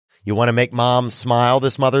You want to make mom smile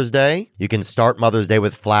this Mother's Day? You can start Mother's Day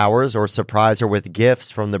with flowers or surprise her with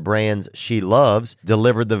gifts from the brands she loves,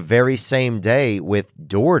 delivered the very same day with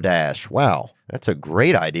DoorDash. Wow, that's a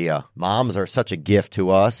great idea. Moms are such a gift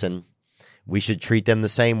to us, and we should treat them the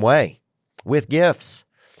same way, with gifts,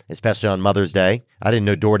 especially on Mother's Day. I didn't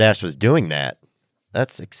know DoorDash was doing that.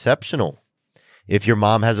 That's exceptional. If your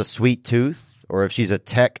mom has a sweet tooth, or if she's a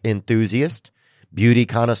tech enthusiast, beauty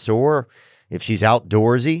connoisseur, if she's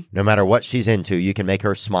outdoorsy, no matter what she's into, you can make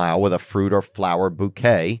her smile with a fruit or flower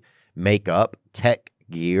bouquet, makeup, tech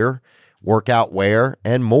gear, workout wear,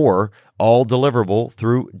 and more, all deliverable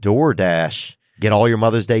through DoorDash. Get all your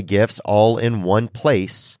Mother's Day gifts all in one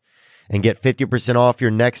place and get 50% off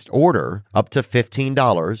your next order up to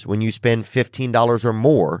 $15 when you spend $15 or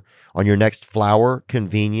more on your next flower,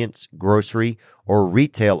 convenience, grocery, or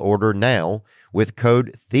retail order now with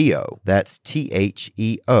code THEO. That's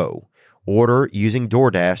THEO. Order using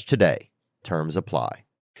DoorDash today. Terms apply.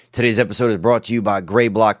 Today's episode is brought to you by Gray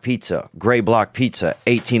Block Pizza. Gray Block Pizza,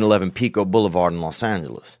 1811 Pico Boulevard in Los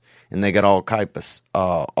Angeles. And they got all type of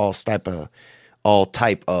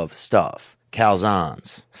stuff.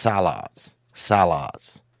 Calzones,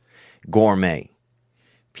 salads, gourmet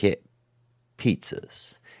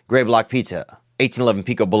pizzas. Gray Block Pizza, 1811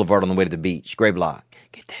 Pico Boulevard on the way to the beach. Gray Block,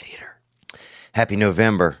 get that heater. Happy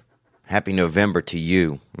November. Happy November to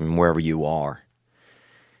you and wherever you are.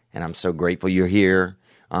 And I'm so grateful you're here.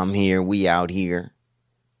 I'm here. We out here.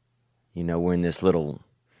 You know, we're in this little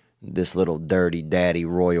dirty daddy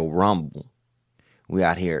Royal Rumble. We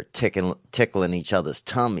out here tickling each other's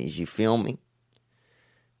tummies. You feel me?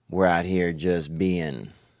 We're out here just being,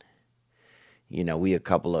 we a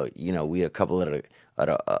couple of the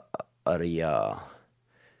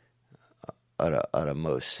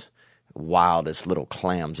most wildest little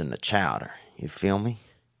clams in the chowder. You feel me?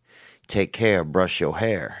 Take care, brush your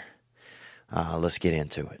hair. Let's get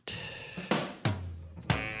into it.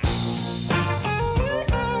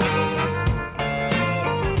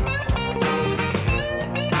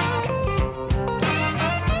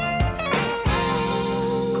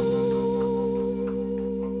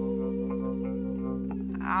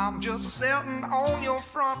 I'm just sitting on your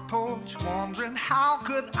front porch, wondering how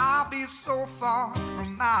could I be so far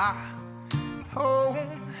from my home.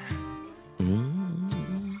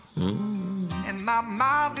 And my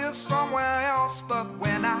mind is somewhere else, but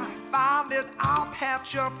when I find it, I'll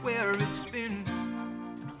patch up where it's been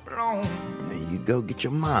blown. There you go, get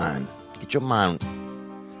your mind.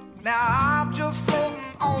 Now I'm just floating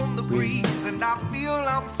on the breeze, and I feel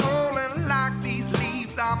I'm falling like these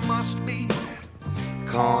leaves. I must be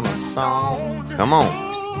cornerstone. Come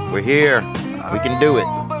on, we're here. We can do it.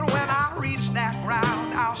 But when I reach that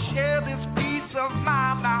ground, I'll share this peace of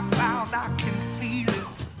mind I found. I can feel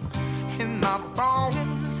it in my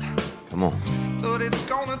bones. Come on. But it's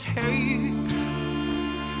gonna take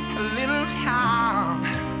a little time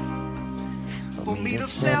for me to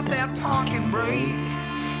set that parking brake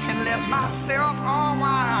and let myself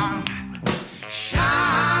unwind.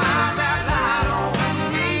 Shine that light on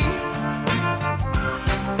me.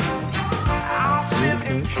 I'll sit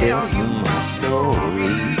and tell you my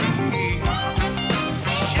story.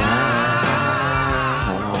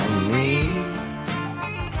 Shine on me,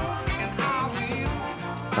 and I will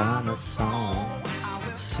Find a song,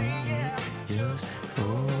 sing it just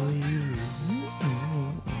for you.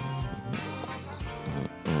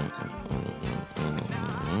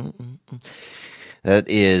 That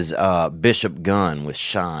is Bishop Gunn with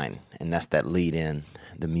Shine, and that's that lead in,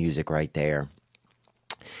 the music right there.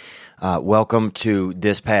 Welcome to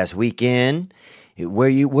this past weekend. Where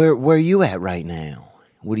you at right now?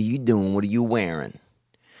 What are you doing? What are you wearing?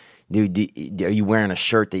 Dude, are you wearing a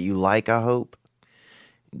shirt that you like, I hope?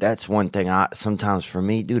 That's one thing sometimes for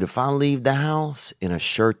me, dude, if I leave the house in a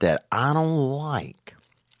shirt that I don't like,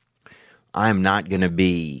 I'm not going to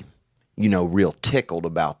be, real tickled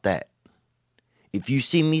about that. If you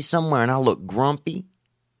see me somewhere and I look grumpy,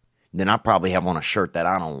 then I probably have on a shirt that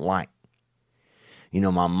I don't like.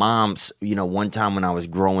 My mom's, one time when I was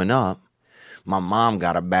growing up, my mom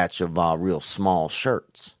got a batch of real small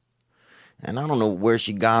shirts. And I don't know where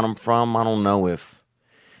she got them from. I don't know if,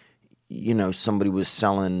 somebody was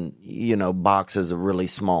selling, boxes of really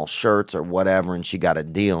small shirts or whatever, and she got a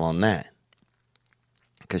deal on that.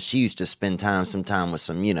 Because she used to spend some time with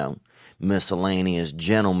some, miscellaneous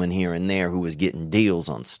gentlemen here and there who was getting deals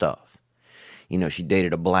on stuff. She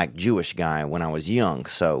dated a black Jewish guy when I was young,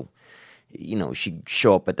 so, she'd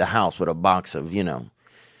show up at the house with a box of, one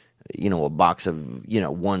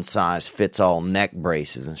size fits all neck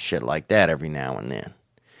braces and shit like that every now and then.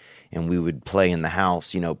 And we would play in the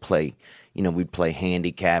house, play we'd play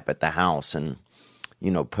handicap at the house and,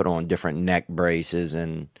 put on different neck braces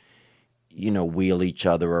and, wheel each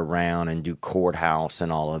other around and do courthouse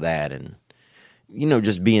and all of that. And,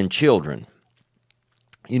 just being children,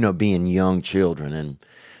 being young children.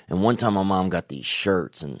 And one time my mom got these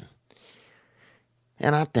shirts and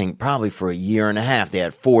I think probably for a year and a half, they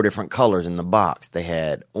had 4 different colors in the box. They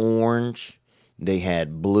had orange, they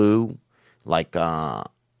had blue, like a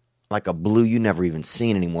blue you never even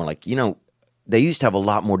seen anymore. Like, they used to have a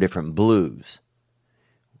lot more different blues.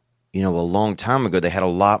 A long time ago, they had a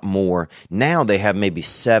lot more. Now they have maybe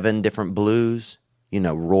 7 different blues.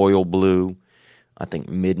 Royal blue, I think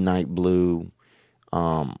midnight blue,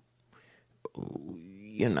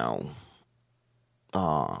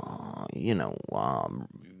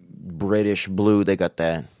 British blue. They got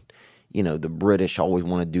that, the British always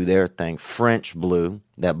want to do their thing. French blue,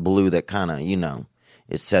 that blue that kind of,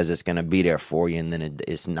 it says it's going to be there for you, and then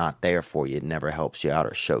it's not there for you. It never helps you out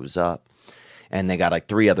or shows up. And they got like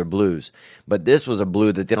 3 other blues. But this was a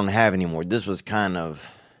blue that they don't have anymore. This was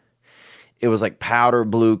it was like powder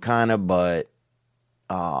blue kind of, but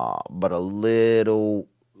a little,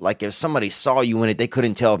 like if somebody saw you in it, they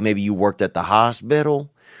couldn't tell if maybe you worked at the hospital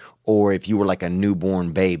or if you were like a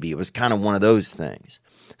newborn baby. It was kind of one of those things.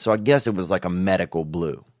 So I guess it was like a medical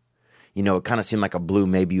blue. It kind of seemed like a blue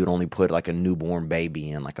maybe you'd only put like a newborn baby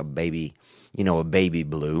in, like a baby, a baby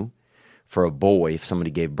blue for a boy if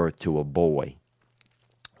somebody gave birth to a boy.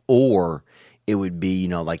 Or it would be,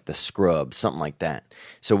 like the scrub, something like that.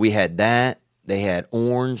 So we had that. They had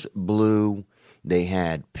orange, blue. They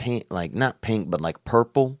had pink, like not pink, but like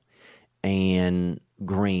purple and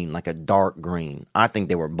green, like a dark green. I think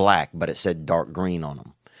they were black, but it said dark green on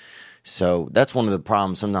them. So that's one of the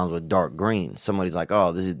problems sometimes with dark green. Somebody's like,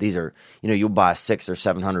 oh, these are, you'll buy 600 or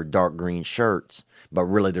 700 dark green shirts, but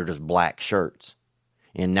really they're just black shirts.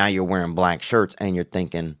 And now you're wearing black shirts and you're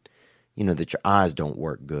thinking, that your eyes don't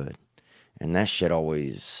work good. And that shit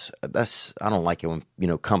always, I don't like it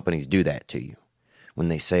when, companies do that to you. When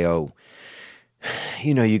they say, oh,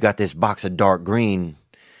 you got this box of dark green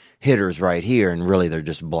hitters right here, and really they're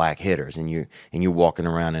just black hitters. And you're walking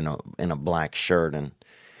around in a black shirt and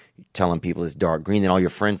telling people it's dark green, then all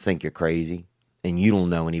your friends think you're crazy. And you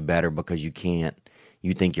don't know any better because you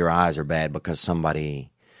think your eyes are bad because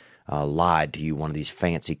somebody lied to you. One of these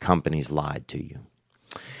fancy companies lied to you.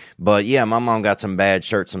 But yeah, my mom got some bad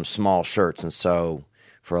shirts, some small shirts. And so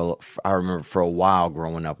I remember for a while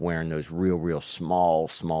growing up wearing those real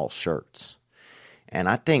small shirts. And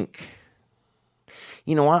I think,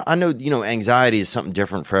 I know, anxiety is something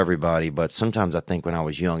different for everybody. But sometimes I think when I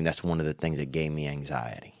was young, that's one of the things that gave me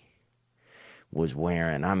anxiety was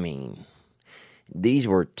wearing, these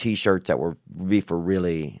were T-shirts that were for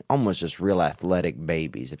really almost just real athletic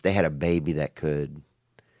babies. If they had a baby that could,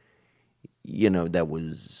 that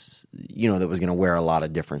was going to wear a lot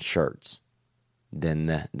of different shirts,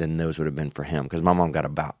 then those would have been for him. Because my mom got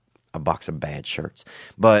about a box of bad shirts.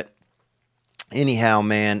 But anyhow,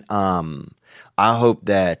 man, I hope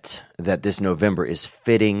that this November is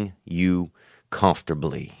fitting you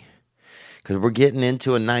comfortably. Because we're getting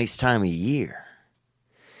into a nice time of year.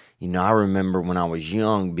 I remember when I was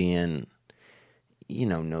young being,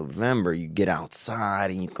 November, you get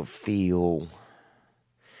outside and you could feel,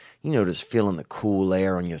 just feeling the cool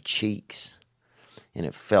air on your cheeks. And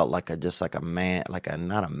it felt like a man, like a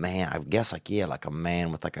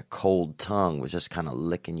man with like a cold tongue was just kind of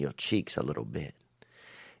licking your cheeks a little bit.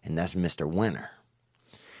 And that's Mr. Winter.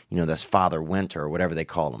 That's Father Winter or whatever they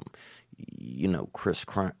call him. Not Kris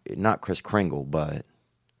Kringle, but,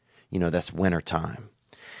 that's wintertime.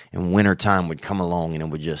 And wintertime would come along and it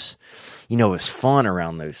would just, it was fun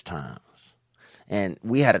around those times. And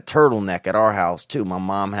we had a turtleneck at our house too. My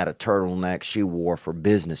mom had a turtleneck she wore for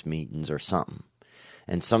business meetings or something.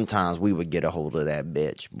 And sometimes we would get a hold of that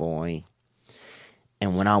bitch, boy.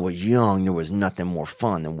 And when I was young, there was nothing more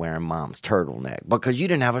fun than wearing mom's turtleneck because you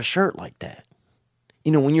didn't have a shirt like that.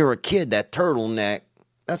 When you're a kid, that turtleneck,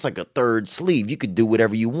 that's like a third sleeve. You could do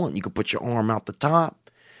whatever you want. You could put your arm out the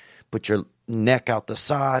top, put your neck out the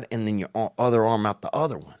side, and then your other arm out the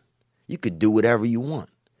other one. You could do whatever you want.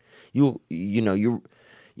 You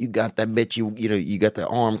got that bitch. You got the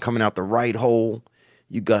arm coming out the right hole.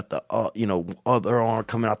 You got the other arm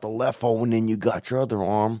coming out the left hole, and then you got your other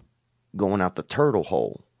arm going out the turtle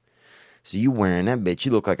hole. So you wearing that bitch,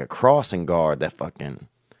 you look like a crossing guard that fucking,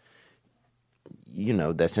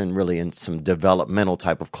 that's in some developmental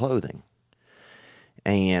type of clothing.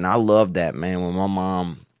 And I loved that, man, when my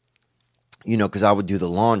mom, because I would do the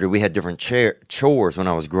laundry. We had different chores when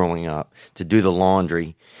I was growing up to do the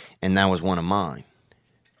laundry, and that was one of mine.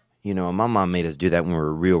 You know, and my mom made us do that when we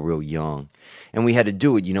were real, real young. And we had to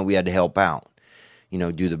do it, you know, we had to help out. You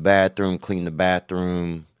know, do the bathroom, clean the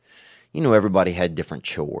bathroom. You know, everybody had different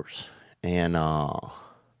chores. And I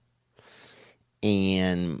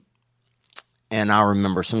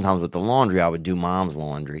remember sometimes with the laundry, I would do mom's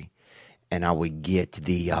laundry. And I would get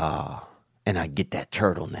and I'd get that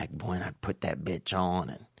turtleneck, boy, and I'd put that bitch on.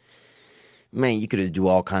 And man, you could do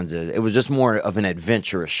all kinds of, it was just more of an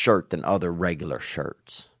adventurous shirt than other regular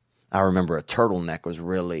shirts. I remember a turtleneck was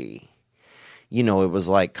really, you know, it was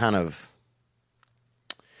like kind of,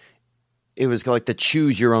 it was like the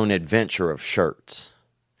choose your own adventure of shirts.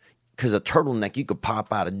 Because a turtleneck, you could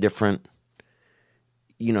pop out a different,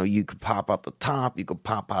 you know, you could pop out the top, you could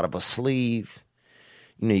pop out of a sleeve.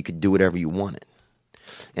 You know, you could do whatever you wanted.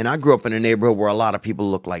 And I grew up in a neighborhood where a lot of people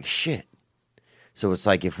looked like shit. So it's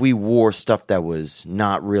like if we wore stuff that was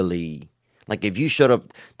not really, like if you showed up,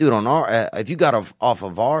 dude, on our, if you got off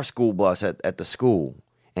of our school bus at the school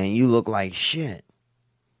and you look like shit,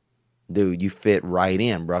 dude, you fit right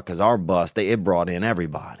in, bro, because our bus, it brought in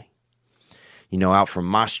everybody. You know, out from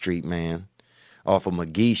my street, man, off of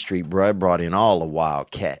McGee Street, bro, it brought in all the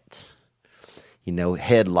Wildcats. You know,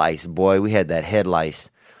 head lice, boy, we had that head lice.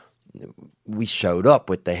 We showed up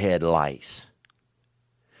with the head lice.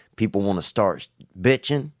 People want to start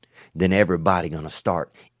bitching, then everybody going to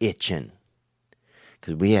start itching.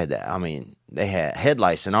 Because we had that, I mean, they had head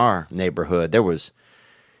lice in our neighborhood.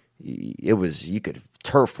 You could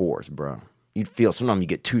turf wars, bro. You'd feel, sometimes you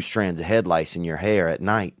get 2 strands of head lice in your hair at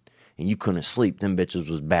night, and you couldn't sleep. Them bitches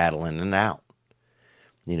was battling it out.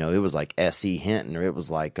 You know, it was like S.E. Hinton, or it was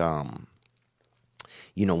like,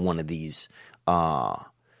 you know, one of these,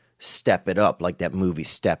 Step It Up, like that movie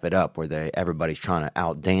Step It Up, where everybody's trying to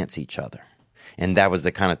outdance each other. And that was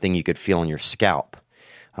the kind of thing you could feel on your scalp.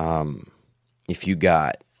 If you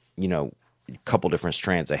got, you know, a couple different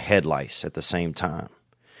strands of head lice at the same time.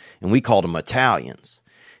 And we called them Italians,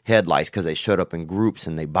 head lice, because they showed up in groups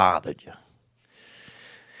and they bothered you.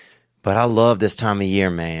 But I love this time of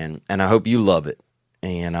year, man, and I hope you love it.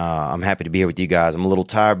 And I'm happy to be here with you guys. I'm a little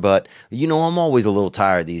tired, but, you know, I'm always a little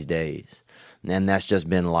tired these days. And that's just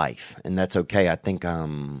been life, and that's okay. I think I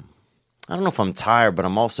don't know if I'm tired, but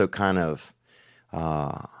I'm also kind of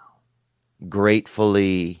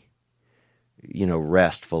gratefully, you know,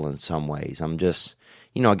 restful in some ways. I'm just,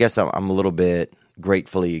 you know, I guess I'm a little bit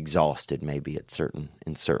gratefully exhausted, maybe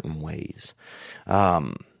in certain ways.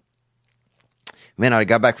 Man, I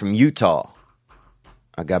got back from Utah.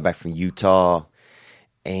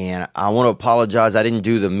 And I want to apologize. I didn't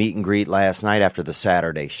do the meet and greet last night after the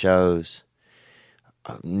Saturday shows.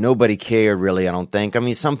 Nobody cared, really, I don't think. I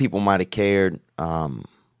mean, some people might have cared.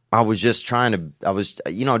 I was just trying to, I've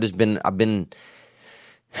been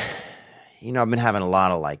having a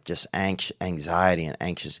lot of, like, just anxiety and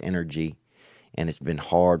anxious energy. And it's been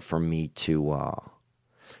hard for me to,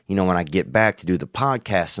 when I get back to do the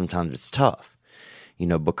podcast, sometimes it's tough,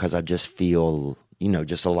 because I just feel,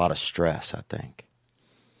 just a lot of stress, I think.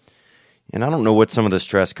 And I don't know what some of the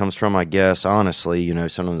stress comes from, I guess. Honestly,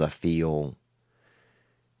 sometimes I feel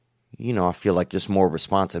like just more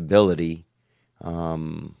responsibility. I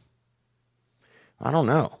don't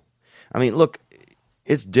know. I mean, look,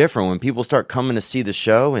 it's different when people start coming to see the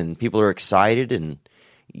show and people are excited and,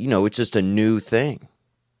 it's just a new thing.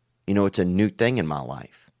 It's a new thing in my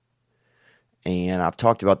life. And I've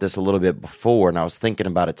talked about this a little bit before, and I was thinking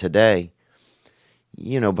about it today,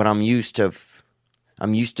 but I'm used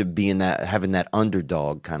to being having that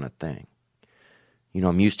underdog kind of thing.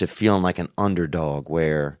 I'm used to feeling like an underdog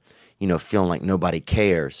where, feeling like nobody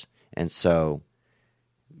cares. And so,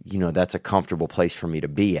 that's a comfortable place for me to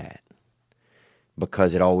be at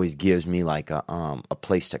because it always gives me like a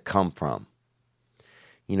place to come from.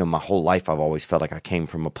 My whole life I've always felt like I came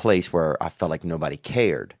from a place where I felt like nobody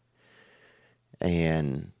cared.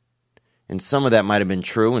 And some of that might have been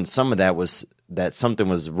true, and some of that was that something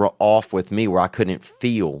was off with me where I couldn't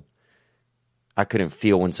feel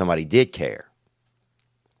when somebody did care.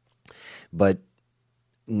 But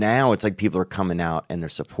now it's like people are coming out and they're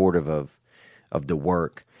supportive of the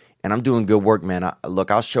work. And I'm doing good work, man.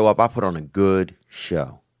 I'll show up. I put on a good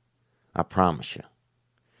show. I promise you.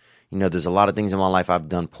 There's a lot of things in my life I've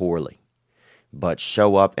done poorly. But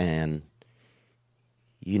show up and,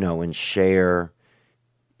 and share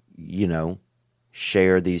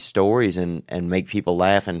these stories and make people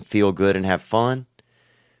laugh and feel good and have fun.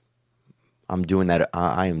 I'm doing that.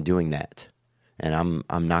 I am doing that. And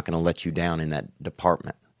I'm not going to let you down in that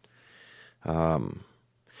department.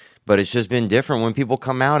 But it's just been different when people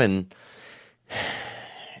come out and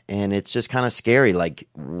And it's just kind of scary, like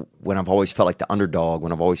when I've always felt like the underdog,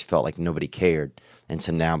 when I've always felt like nobody cared, and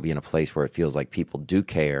to now be in a place where it feels like people do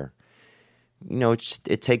care. You know,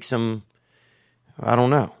 it takes some, I don't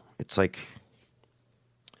know. It's like,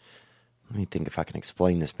 let me think if I can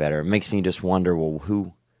explain this better. It makes me just wonder,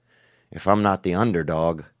 well, if I'm not the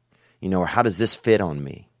underdog, you know, or how does this fit on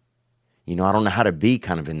me? You know, I don't know how to be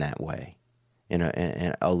kind of in that way, in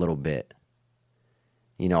a little bit.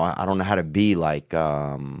 You know, I don't know how to be like,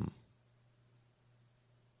 I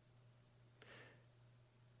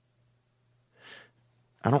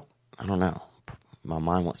don't know. My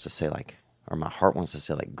mind wants to say like, or my heart wants to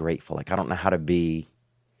say like grateful. Like, I don't know how to be.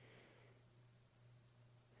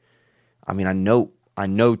 I mean, I know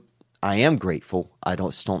I am grateful. I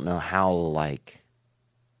just don't know how, like,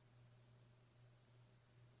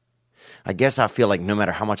 I guess I feel like no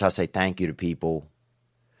matter how much I say thank you to people,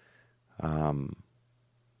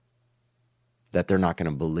 that they're not going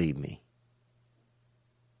to believe me.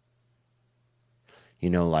 You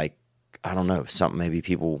know, like, I don't know, something maybe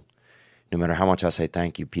people, no matter how much I say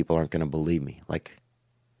thank you, people aren't going to believe me. Like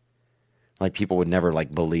people would never,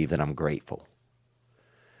 like, believe that I'm grateful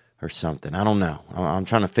or something. I don't know. I'm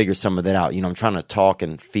trying to figure some of that out. You know, I'm trying to talk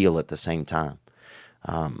and feel at the same time.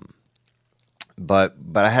 But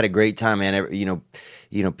I had a great time, man. You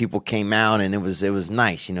know, people came out and it was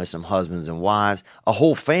nice. You know, some husbands and wives, a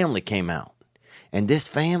whole family came out. And this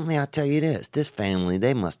family, I tell you this family,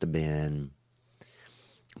 they must have been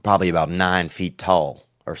probably about 9 feet tall,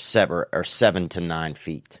 or 7 to 9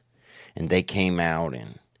 feet. And they came out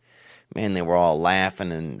and, man, they were all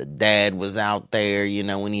laughing, and the dad was out there, you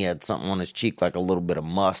know, and he had something on his cheek like a little bit of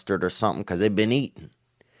mustard or something, because they've been eating.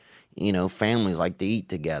 You know, families like to eat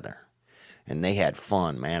together. And they had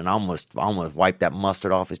fun, man. And I almost wiped that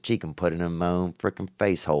mustard off his cheek and put it in my own freaking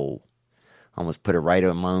face hole. I almost put it right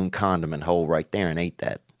in my own condiment hole right there and ate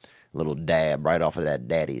that little dab right off of that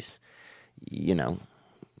daddy's, you know,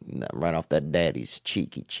 right off that daddy's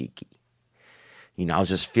cheeky. You know, I was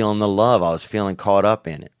just feeling the love. I was feeling caught up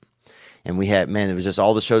in it. And we had, man, it was just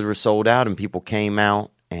all the shows were sold out and people came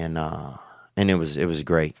out, and it was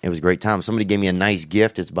great. It was a great time. Somebody gave me a nice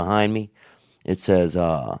gift. It's behind me. It says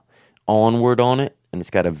Onward on it, and it's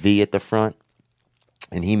got a V at the front.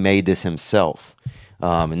 And he made this himself.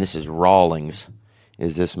 And this is Rawlings.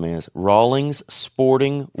 Rawlings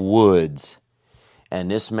Sporting Woods. And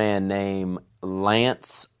this man named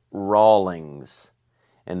Lance Rawlings.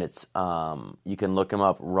 And it's, you can look him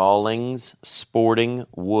up,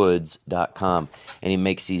 rawlingssportingwoods.com. And he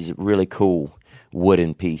makes these really cool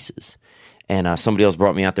wooden pieces. And somebody else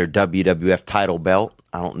brought me out their WWF title belt.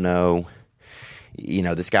 I don't know. You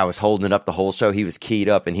know, this guy was holding it up the whole show. He was keyed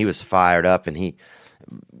up and he was fired up, and it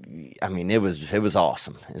was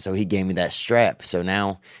awesome. And so he gave me that strap. So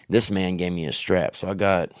now this man gave me a strap. So I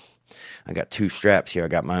got 2 straps here. I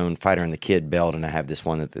got my own Fighter and the Kid belt, and I have this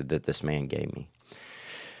one that this man gave me.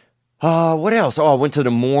 What else? Oh, I went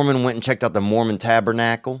and checked out the Mormon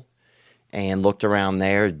Tabernacle and looked around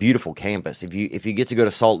there. Beautiful campus. If you get to go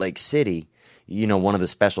to Salt Lake City, you know, one of the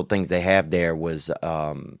special things they have there is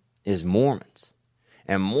Mormons.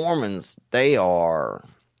 And Mormons, they are,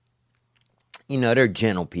 you know, they're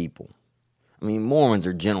gentle people. I mean, Mormons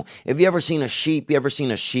are gentle. Have you ever seen a sheep? You ever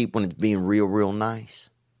seen a sheep when it's being real, real nice?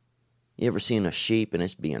 You ever seen a sheep and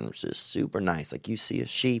it's being just super nice? Like, you see a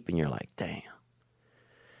sheep and you're like, damn,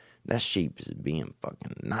 that sheep is being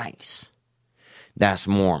fucking nice. That's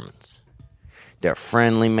Mormons. They're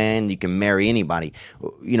friendly, man. You can marry anybody.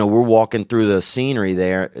 You know, we're walking through the scenery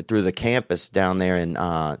there, through the campus down there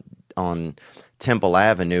on Temple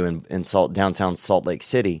Avenue in downtown Salt Lake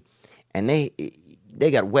City, and they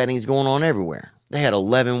got weddings going on everywhere. They had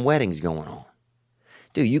 11 weddings going on.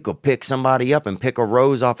 Dude, you could pick somebody up and pick a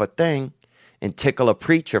rose off a thing and tickle a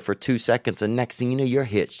preacher for 2 seconds, and next thing you know, you're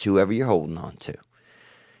hitched to whoever you're holding on to.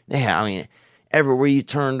 Yeah, I mean, everywhere you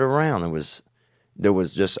turned around, there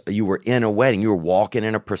was just, you were in a wedding. You were walking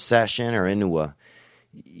in a procession or into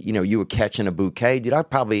you were catching a bouquet. Dude, I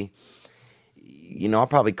probably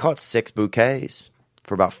caught 6 bouquets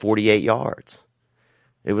for about 48 yards.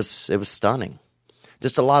 It was stunning.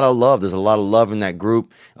 Just a lot of love. There's a lot of love in that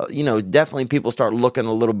group. You know, definitely people start looking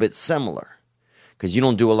a little bit similar, because you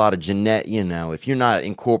don't do a lot of if you're not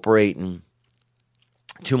incorporating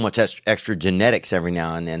too much extra genetics every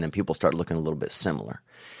now and then people start looking a little bit similar.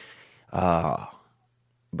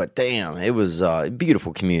 But damn, it was a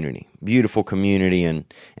beautiful community,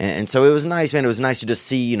 and so it was nice, man. It was nice to just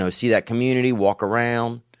see that community, walk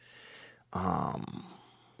around,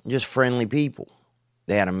 just friendly people.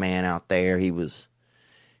 They had a man out there. He was,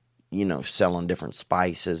 selling different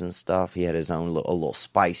spices and stuff. He had his own a little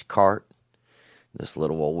spice cart. this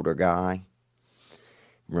little older guy.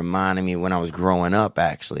 Reminded me when I was growing up,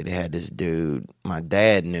 actually, they had this dude my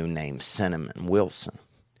dad knew named Cinnamon Wilson.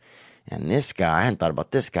 And this guy, I hadn't thought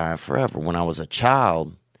about this guy in forever. When I was a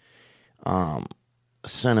child,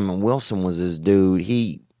 Cinnamon Wilson was this dude.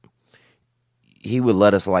 He would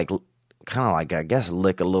let us I guess,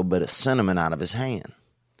 lick a little bit of cinnamon out of his hand.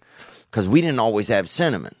 Because we didn't always have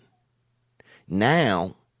cinnamon.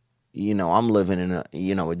 Now, I'm living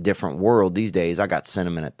in a different world these days. I got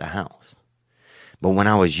cinnamon at the house. But when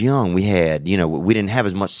I was young, we had, we didn't have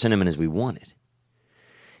as much cinnamon as we wanted.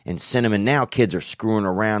 And cinnamon, now kids are screwing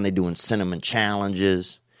around. They're doing cinnamon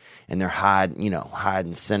challenges. And they're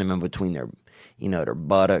hiding cinnamon between their, their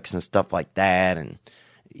buttocks and stuff like that. And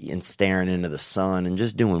staring into the sun and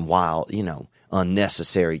just doing wild,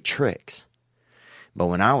 unnecessary tricks. But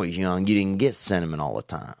when I was young, you didn't get cinnamon all the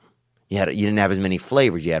time. You didn't have as many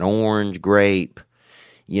flavors. You had orange, grape,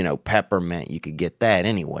 peppermint. You could get that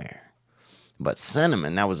anywhere. But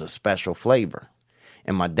cinnamon, that was a special flavor.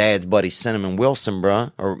 And my dad's buddy, Cinnamon Wilson,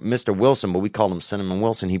 or Mr. Wilson, but we called him Cinnamon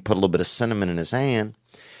Wilson. He put a little bit of cinnamon in his hand.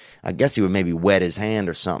 I guess he would maybe wet his hand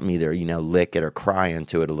or something, either, lick it or cry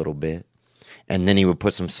into it a little bit. And then he would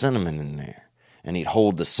put some cinnamon in there. And he'd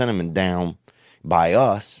hold the cinnamon down by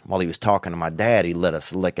us while he was talking to my dad. He let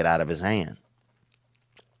us lick it out of his hand.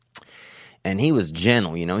 And he was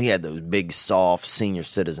gentle, he had those big, soft, senior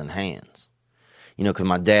citizen hands. Because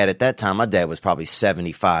my dad was probably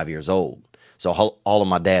 75 years old. So all of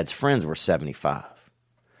my dad's friends were 75.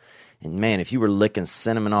 And man, if you were licking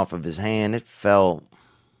cinnamon off of his hand, it felt,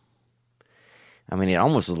 it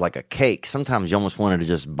almost was like a cake. Sometimes you almost wanted to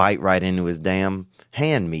just bite right into his damn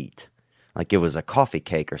hand meat, like it was a coffee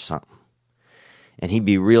cake or something. And he'd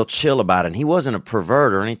be real chill about it. And he wasn't a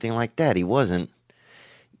pervert or anything like that. He wasn't,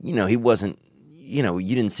 you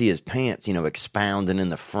didn't see his pants, expounding in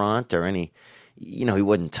the front or any, he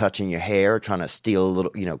wasn't touching your hair, trying to steal a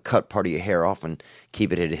little, cut part of your hair off and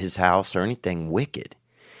keep it at his house or anything wicked.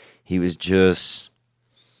 He was just,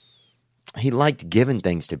 he liked giving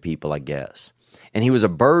things to people, I guess. And he was a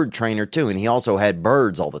bird trainer too, and he also had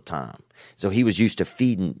birds all the time. So he was used to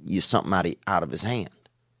feeding you something out of his hand.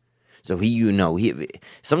 So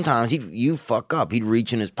sometimes you fuck up. He'd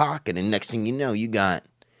reach in his pocket, and next thing you know, you got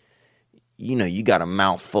a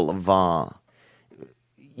mouthful of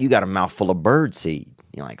bird seed.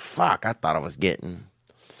 You're like, fuck, I thought I was getting,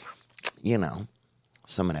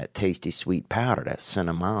 some of that tasty sweet powder, that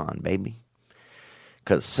cinnamon, baby.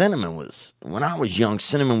 Because when I was young,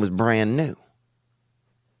 cinnamon was brand new.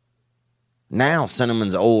 Now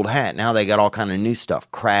cinnamon's old hat. Now they got all kind of new stuff.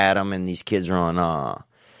 Kratom, and these kids are on,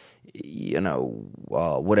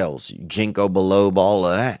 what else? Ginkgo biloba, all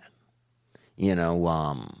of that.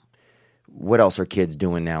 What else are kids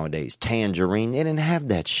doing nowadays? Tangerine. They didn't have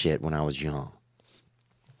that shit when I was young.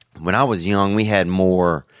 When I was young, we had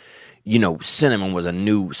more, cinnamon was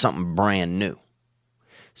something brand new.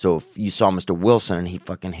 So if you saw Mr. Wilson and he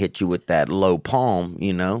fucking hit you with that low palm,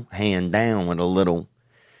 hand down with a little,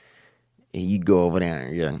 you go over there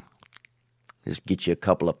and just get you a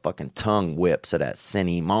couple of fucking tongue whips of that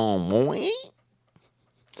cinnamon.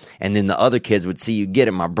 And then the other kids would see you get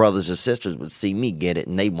it. My brothers or sisters would see me get it,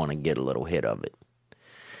 and they'd want to get a little hit of it.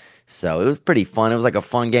 So it was pretty fun. It was like a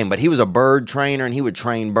fun game. But he was a bird trainer, and he would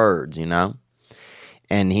train birds, And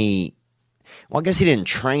I guess he didn't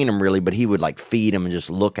train them really, but he would like feed them and just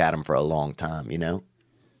look at them for a long time,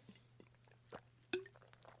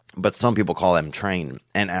 But some people call them training.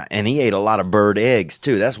 And he ate a lot of bird eggs,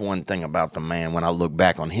 too. That's one thing about the man when I look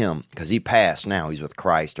back on him. Because he passed now. He's with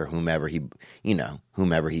Christ or whomever he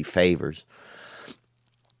favors.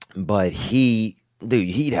 But he'd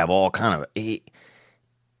have all kind of...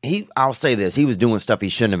 I'll say this. He was doing stuff he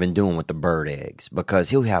shouldn't have been doing with the bird eggs. Because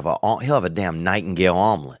he'll have a damn nightingale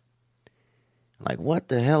omelet. Like, what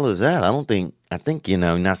the hell is that? I think, you're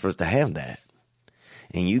not supposed to have that.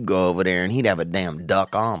 And you go over there and he'd have a damn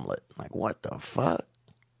duck omelet. Like, what the fuck?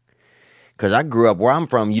 Because I grew up where I'm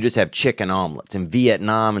from, you just have chicken omelets. In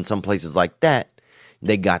Vietnam and some places like that,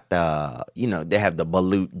 they got they have the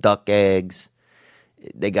balut duck eggs.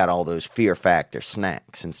 They got all those Fear Factor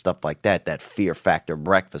snacks and stuff like that. That Fear Factor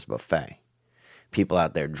breakfast buffet. People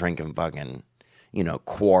out there drinking fucking,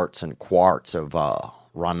 quarts and quarts of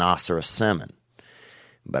rhinoceros semen.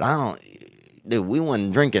 But we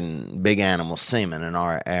wasn't drinking big animal semen in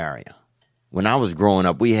our area. When I was growing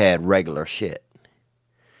up, we had regular shit.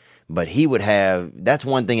 But he would have, that's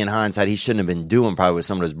one thing in hindsight he shouldn't have been doing probably with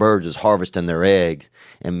some of those birds, is harvesting their eggs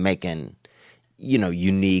and making,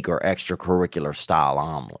 unique or extracurricular style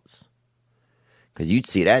omelets. Because you'd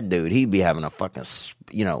see that dude, he'd be having a fucking,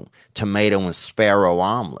 tomato and sparrow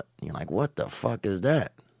omelet. And you're like, what the fuck is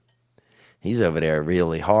that? He's over there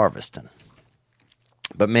really harvesting.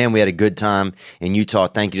 But man, we had a good time in Utah.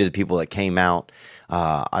 Thank you to the people that came out.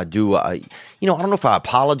 I don't know if I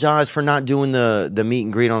apologize for not doing the meet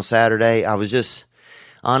and greet on Saturday. I was just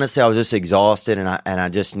exhausted, and I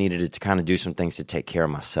just needed to kind of do some things to take care of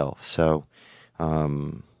myself. So I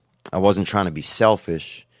wasn't trying to be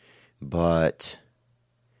selfish, but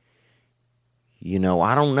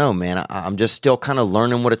I don't know, man. I'm just still kind of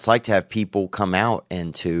learning what it's like to have people come out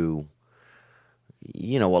and to,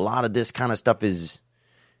 a lot of this kind of stuff is,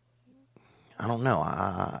 I don't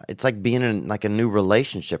know. It's like being in like a new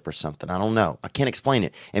relationship or something. I don't know. I can't explain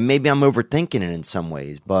it. And maybe I'm overthinking it in some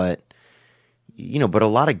ways, but but a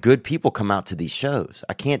lot of good people come out to these shows.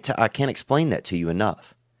 I can't explain that to you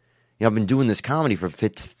enough. I've been doing this comedy for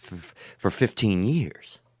 15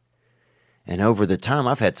 years. And over the time,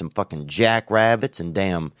 I've had some fucking jackrabbits and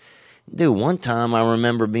one time I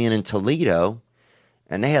remember being in Toledo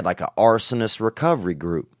and they had like an arsonist recovery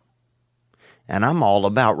group. And I'm all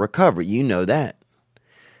about recovery. You know that.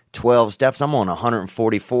 12 steps. I'm on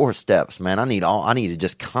 144 steps, man. I need to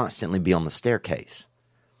just constantly be on the staircase.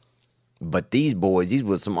 But these boys, these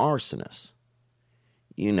were some arsonists.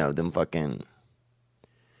 Them fucking,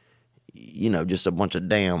 just a bunch of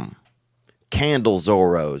damn candle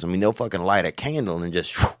Zorros. I mean, they'll fucking light a candle and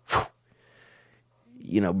just,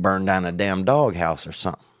 burn down a damn doghouse or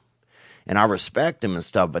something. And I respect them and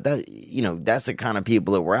stuff, but that's the kind of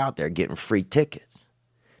people that were out there getting free tickets.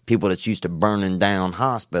 People that's used to burning down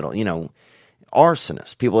hospital,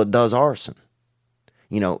 arsonists, people that does arson.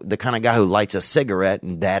 The kind of guy who lights a cigarette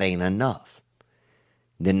and that ain't enough.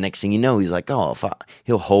 Then next thing you know, he's like,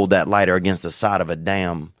 he'll hold that lighter against the side of a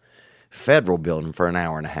damn federal building for an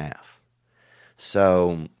hour and a half.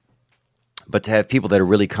 So, but to have people that are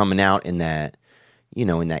really coming out in that,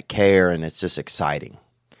 in that care, and it's just exciting.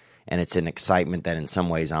 And it's an excitement that in some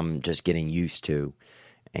ways I'm just getting used to.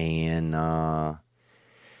 And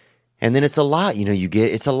then it's a lot,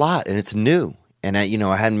 it's a lot and it's new. And I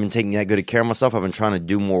hadn't been taking that good of care of myself. I've been trying to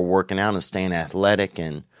do more working out and staying athletic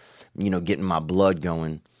and, getting my blood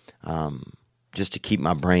going, just to keep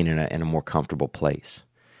my brain in a more comfortable place.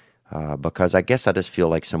 Because I guess I just feel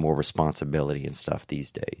like some more responsibility and stuff these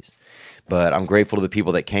days. But I'm grateful to the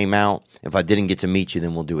people that came out. If I didn't get to meet you,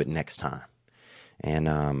 then we'll do it next time. And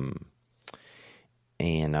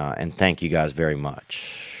thank you guys very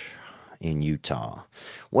much in Utah.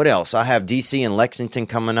 What else? I have DC and Lexington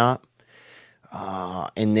coming up.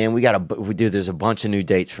 And then there's a bunch of new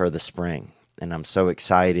dates for the spring, and I'm so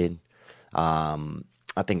excited.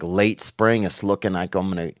 I think late spring it's looking like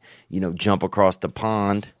I'm going to, jump across the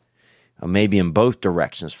pond, maybe in both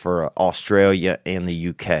directions for Australia and the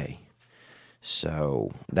UK.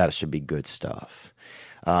 So that should be good stuff.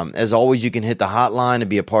 As always, you can hit the hotline to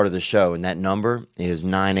be a part of the show, and that number is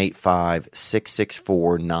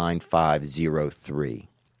 985-664-9503.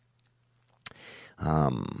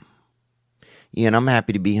 And I'm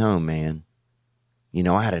happy to be home, man.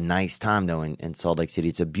 I had a nice time, though, in Salt Lake City.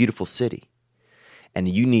 It's a beautiful city. And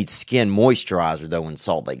you need skin moisturizer, though, in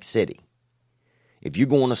Salt Lake City. If you're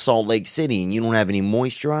going to Salt Lake City and you don't have any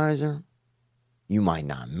moisturizer, you might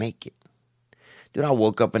not make it. Dude, I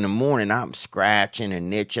woke up in the morning, I'm scratching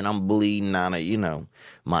and itching, I'm bleeding out of,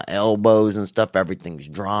 my elbows and stuff, everything's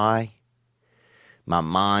dry. My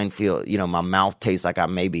mind my mouth tastes like I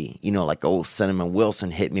maybe, like old Cinnamon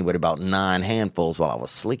Wilson hit me with about 9 handfuls while I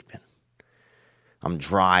was sleeping. I'm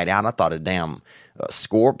dried out. I thought a damn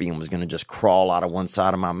scorpion was going to just crawl out of one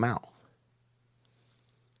side of my mouth.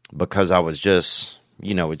 Because I was just,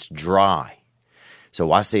 it's dry.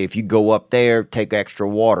 So I say if you go up there, take extra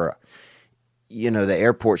water. The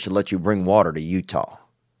airport should let you bring water to Utah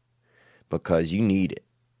because you need it.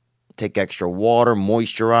 Take extra water,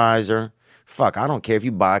 moisturizer. Fuck, I don't care if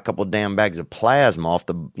you buy a couple damn bags of plasma off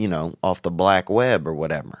the black web or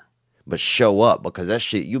whatever. But show up because that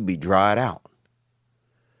shit, you'll be dried out.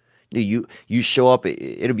 Dude, you show up, you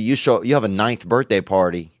have a 9th birthday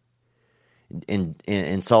party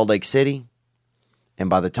in Salt Lake City, and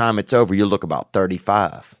by the time it's over, you look about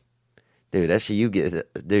 35. Dude, that shit you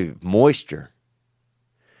get, moisture.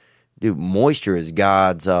 Dude, moisture is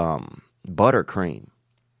God's buttercream.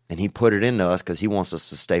 And he put it into us because he wants us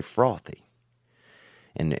to stay frothy.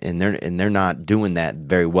 And they're not doing that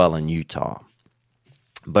very well in Utah.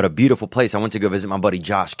 But a beautiful place. I went to go visit my buddy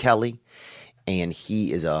Josh Kelly. And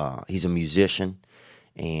he's a musician.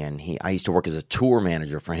 And I used to work as a tour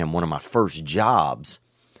manager for him. One of my first jobs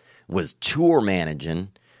was tour managing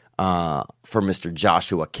for Mr.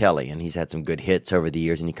 Joshua Kelly. And he's had some good hits over the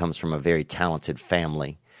years. And he comes from a very talented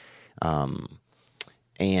family.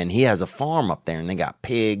 And he has a farm up there, and they got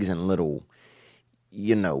pigs and little,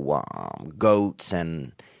 goats,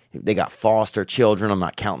 and they got foster children. I'm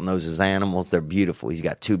not counting those as animals. They're beautiful. He's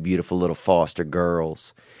got 2 beautiful little foster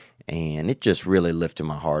girls, and it just really lifted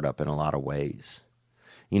my heart up in a lot of ways.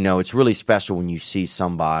 It's really special when you see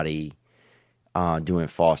somebody doing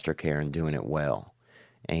foster care and doing it well,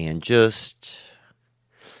 and just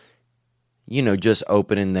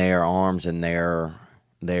opening their arms and their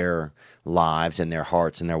lives and their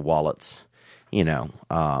hearts and their wallets, to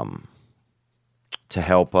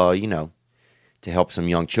help, to help some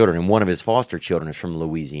young children. And one of his foster children is from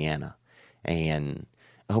Louisiana. And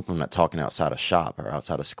I hope I'm not talking outside of shop or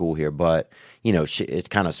outside of school here, but, it's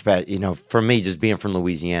kind of special. For me, just being from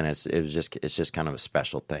Louisiana, it's just kind of a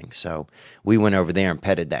special thing. So we went over there and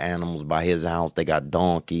petted the animals by his house. They got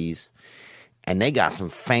donkeys, and they got some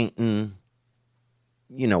fainting,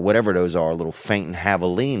 whatever those are, little fainting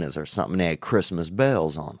javelinas or something. They had Christmas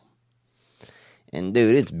bells on them. And,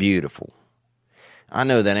 dude, it's beautiful. I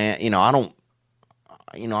know that,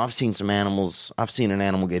 I've seen some animals. I've seen an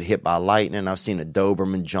animal get hit by lightning. I've seen a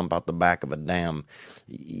Doberman jump out the back of a damn,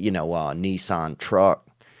 Nissan truck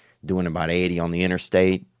doing about 80 on the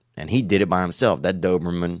interstate. And he did it by himself. That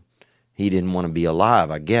Doberman, he didn't want to be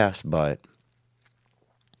alive, I guess. But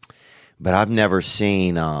I've never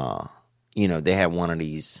seen, they had one of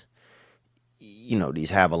these,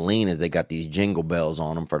 these javelinas. They got these jingle bells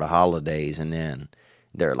on them for the holidays, and then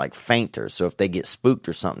they're like fainters. So if they get spooked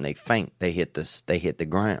or something, they faint. They hit the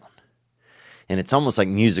ground. And it's almost like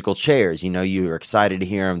musical chairs. You're excited to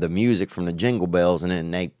hear the music from the jingle bells, and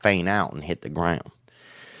then they faint out and hit the ground.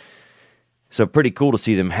 So pretty cool to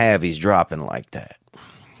see them Javies dropping like that.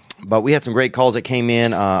 But we had some great calls that came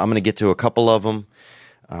in. I'm going to get to a couple of them.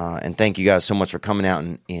 And thank you guys so much for coming out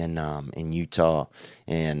in Utah.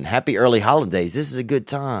 And happy early holidays. This is a good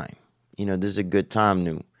time. This is a good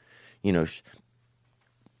time to,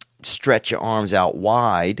 stretch your arms out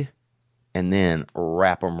wide and then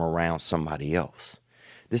wrap them around somebody else.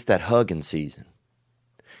 This is that hugging season.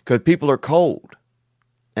 Because people are cold.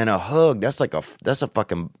 And a hug, that's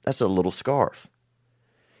a little scarf.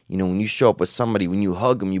 When you show up with somebody, when you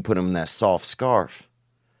hug them, you put them in that soft scarf.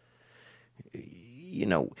 You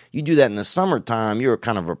do that in the summertime, you're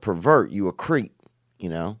kind of a pervert, you a creep,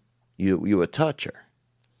 you a toucher.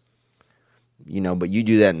 But you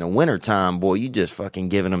do that in the wintertime, boy, you just fucking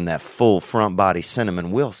giving them that full front body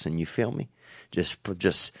Cinnamon Wilson, you feel me? Just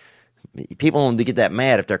people don't get that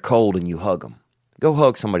mad if they're cold and you hug them. Go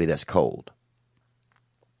hug somebody that's cold.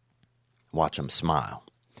 Watch them smile.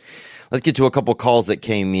 Let's get to a couple calls that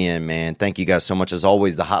came in, man. Thank you guys so much. As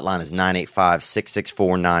always, the hotline is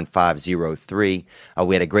 985-664-9503.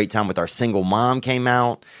 We had a great time with our single mom came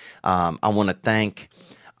out. I want to thank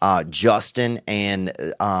Justin and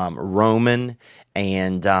Roman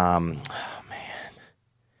and, and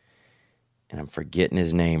I'm forgetting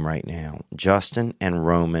his name right now. Justin and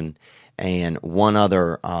Roman and one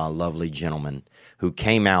other lovely gentleman who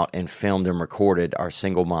came out and filmed and recorded our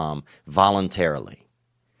single mom voluntarily.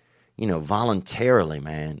 Voluntarily,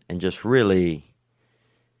 man, and just really,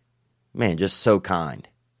 man, just so kind.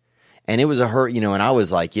 And it was a hurt, and I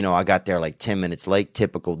was like, I got there like 10 minutes late,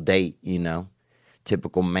 typical date,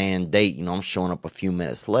 typical man date, I'm showing up a few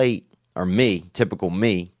minutes late, or typical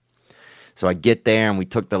me. So I get there, and we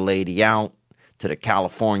took the lady out to the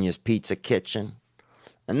California's Pizza Kitchen,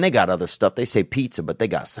 and they got other stuff. They say pizza, but they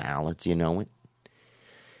got salads, And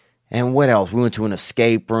what else? We went to an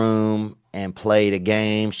escape room and played a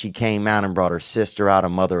game. She came out and brought her sister out, a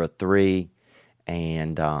mother of 3,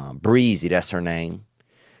 and Breezy, that's her name.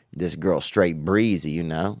 This girl straight breezy,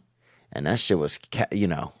 and that shit was,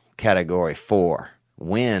 category 4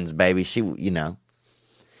 wins, baby. She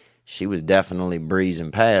was definitely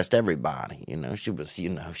breezing past everybody. She was,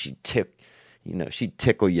 she'd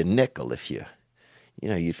tickle your nickel if you'd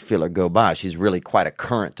feel her go by. She's really quite a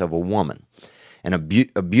current of a woman, and a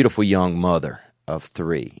beautiful young mother of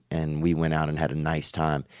 3, and we went out and had a nice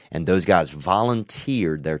time, and those guys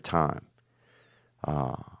volunteered their time,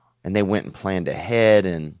 and they went and planned ahead,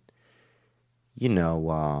 and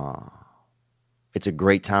it's a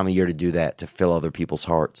great time of year to do that, to fill other people's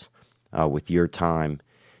hearts with your time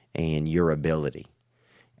and your ability.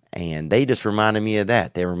 And they just reminded me of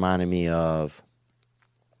that. They reminded me of,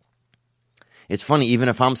 it's funny, even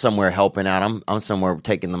if I'm somewhere helping out, I'm somewhere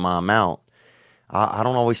taking the mom out, I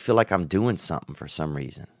don't always feel like I'm doing something for some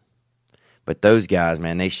reason. But those guys,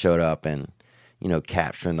 man, they showed up and,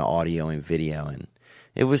 capturing the audio and video, and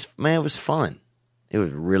it was fun. It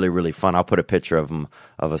was really, really fun. I'll put a picture of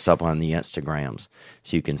us up on the Instagrams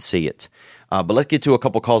so you can see it. But let's get to a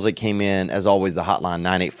couple calls that came in. As always, the hotline,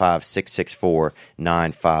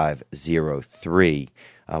 985-664-9503.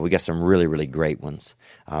 We got some really, really great ones.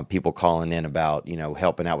 People calling in about,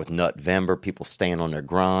 helping out with Nutvember, people staying on their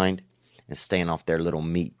grind and staying off their little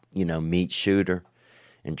meat shooter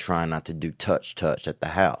and trying not to do touch at the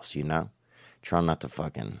house, Trying not to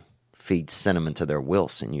fucking feed cinnamon to their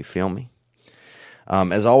Wilson, you feel me?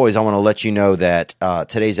 As always, I want to let you know that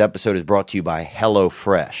today's episode is brought to you by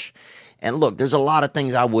HelloFresh. And look, there's a lot of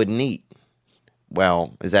things I wouldn't eat.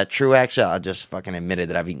 Well, is that true? Actually, I just fucking admitted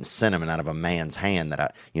that I've eaten cinnamon out of a man's hand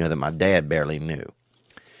that that my dad barely knew.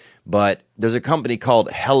 But there's a company called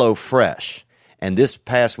HelloFresh, and this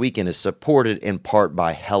past weekend is supported in part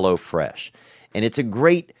by HelloFresh. And it's a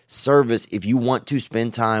great service if you want to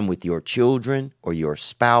spend time with your children or your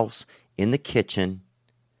spouse in the kitchen.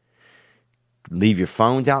 Leave your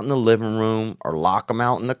phones out in the living room or lock them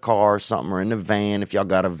out in the car or something, or in the van if y'all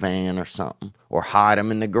got a van or something, or hide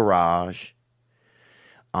them in the garage.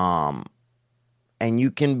 And you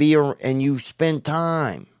can and you spend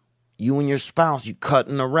time, you and your spouse, you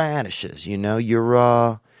cutting the radishes,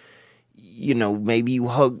 you're, maybe you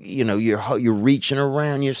hug, you're reaching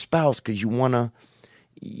around your spouse because you want to,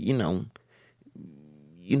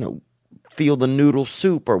 feel the noodle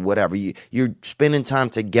soup or whatever. You're spending time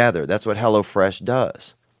together. That's what HelloFresh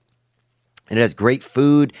does. It has great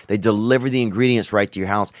food. They deliver the ingredients right to your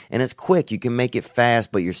house. And it's quick. You can make it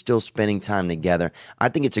fast, but you're still spending time together. I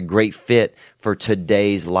think it's a great fit for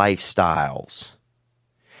today's lifestyles.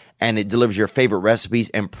 And it delivers your favorite recipes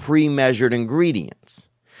and pre-measured ingredients.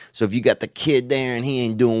 So if you got the kid there and he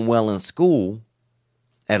ain't doing well in school,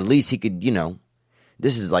 at least he could,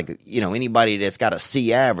 this is like, anybody that's got a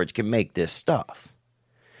C average can make this stuff.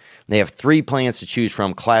 They have 3 plans to choose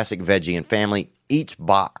from: classic, veggie, and family. Each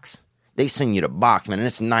box, they send you the box, man, and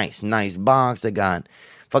it's nice box. They got,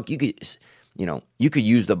 you could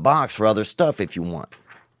use the box for other stuff if you want.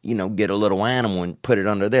 Get a little animal and put it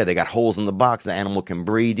under there. They got holes in the box. The animal can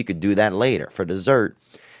breathe. You could do that later for dessert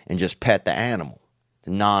and just pet the animal.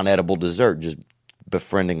 The non-edible dessert, just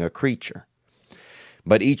befriending a creature.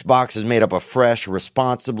 But each box is made up of fresh,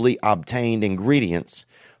 responsibly obtained ingredients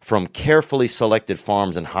from carefully selected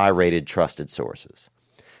farms and high-rated trusted sources.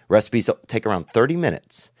 Recipes take around 30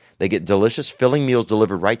 minutes. They get delicious, filling meals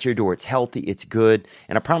delivered right to your door. It's healthy, it's good,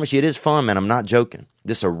 and I promise you it is fun, man. I'm not joking.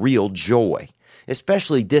 This is a real joy,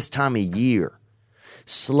 especially this time of year.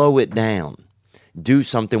 Slow it down. Do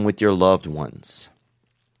something with your loved ones.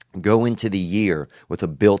 Go into the year with a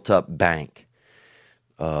built-up bank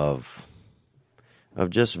of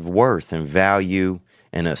just worth and value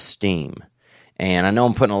and esteem. And I know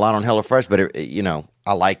I'm putting a lot on HelloFresh, but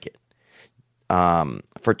I like it.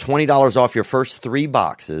 For $20 off your first 3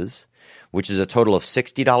 boxes, which is a total of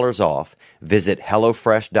 $60 off, visit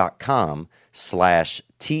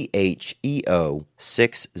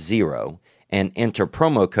HelloFresh.com/THEO60 and enter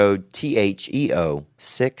promo code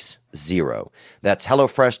THEO60. That's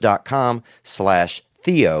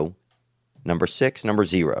HelloFresh.com/Theo, number 6, number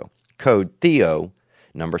 0. Code Theo,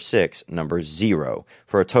 number 6, number 0,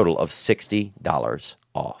 for a total of $60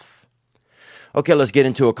 off. Okay, let's get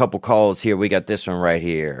into a couple calls here. We got this one right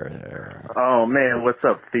here. Oh, man, what's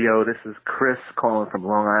up, Theo? This is Chris calling from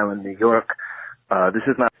Long Island, New York. This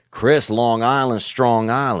is my... Chris, Long Island, Strong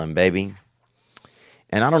Island, baby.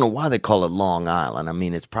 And I don't know why they call it Long Island. I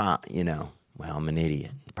mean, it's probably, I'm an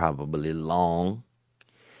idiot. Probably long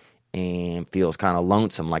and feels kind of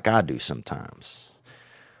lonesome like I do sometimes.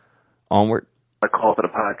 Onward. I call for the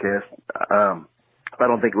podcast. I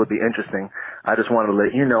don't think it would be interesting. I just wanted to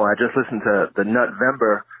let you know I just listened to the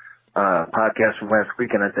Nutvember podcast from last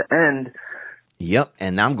week, and at the end... Yep,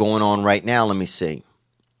 and I'm going on right now. Let me see.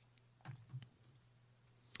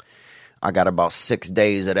 I got about 6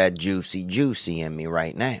 days of that juicy in me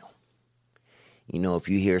right now. If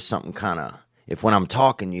you hear something if when I'm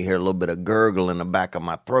talking you hear a little bit of gurgle in the back of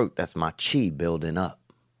my throat, that's my chi building up.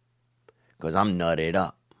 Because I'm nutted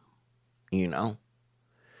up.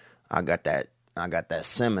 I got that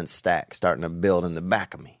semen stack starting to build in the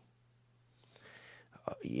back of me.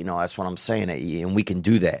 That's what I'm saying. And we can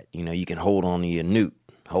do that. You can hold on to your newt,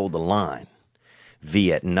 hold the line.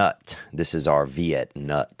 Viet Nut. This is our Viet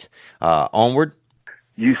Nut. Onward.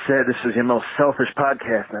 You said this is your most selfish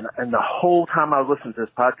podcast, and the whole time I was listening to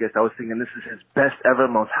this podcast, I was thinking this is his best ever,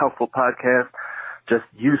 most helpful podcast. Just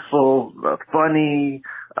useful, funny.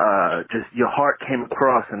 Just your heart came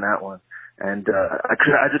across in that one. And I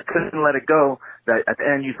just couldn't let it go that at the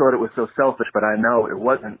end you thought it was so selfish, but I know it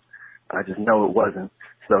wasn't. I just know it wasn't.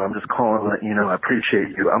 So I'm just calling to let you know I appreciate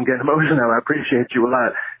you. I'm getting emotional. I appreciate you a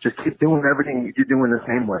lot. Just keep doing everything you're doing the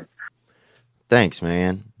same way. Thanks,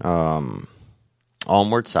 man.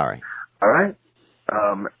 Onward, sorry. All right?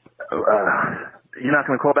 You're not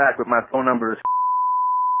going to call back, but my phone number is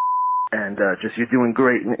and just you're doing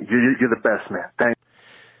great. You're the best, man. Thanks.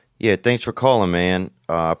 Yeah, thanks for calling, man.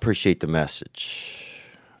 I appreciate the message.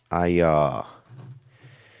 I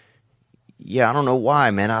don't know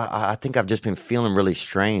why, man. I think I've just been feeling really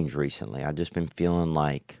strange recently. I've just been feeling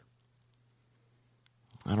like,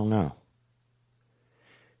 I don't know.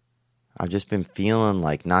 I've just been feeling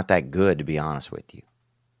like not that good, to be honest with you.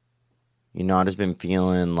 You know, I've just been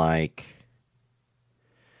feeling like,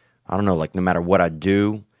 I don't know, like no matter what I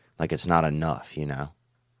do, like it's not enough, you know?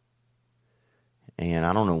 And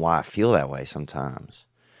I don't know why I feel that way sometimes.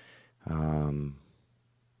 And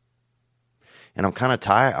I'm kind of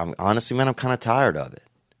tired. Honestly, man, I'm kind of tired of it.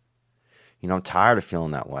 You know, I'm tired of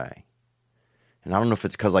feeling that way. And I don't know if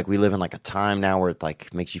it's because, like, we live in, like, a time now where it,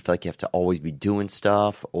 like, makes you feel like you have to always be doing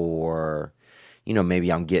stuff, or, you know,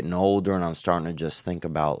 maybe I'm getting older and I'm starting to just think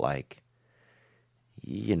about, like,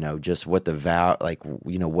 you know, just what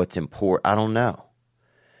what's important. I don't know.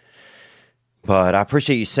 But I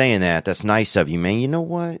appreciate you saying that. That's nice of you, man. You know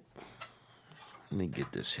what? Let me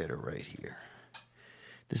get this hitter right here.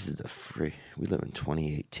 This is the free. We live in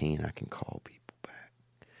 2018. I can call people back.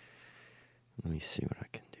 Let me see what I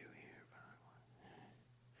can do here.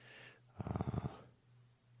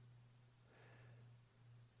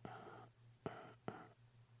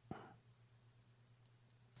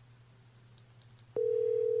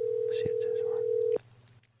 See if this works.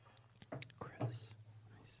 Chris. Let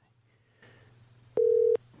me see.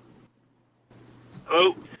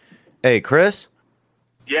 Hello? Hey, Chris?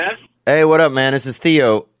 Yes? Hey, what up, man? This is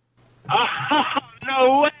Theo. Oh,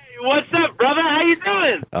 no way. What's up, brother? How you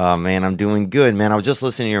doing? Oh, man, I'm doing good, man. I was just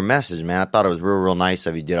listening to your message, man. I thought it was real nice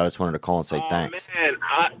of you, dude. I just wanted to call and say thanks. Man,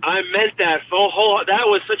 I meant that. That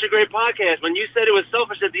was such a great podcast. When you said it was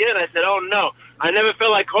selfish at the end, I said, oh, no. I never felt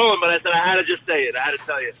like calling, but I said I had to just say it. I had to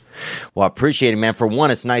tell you. Well, I appreciate it, man. For one,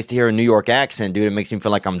 it's nice to hear a New York accent, dude. It makes me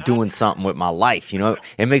feel like I'm doing something with my life, you know?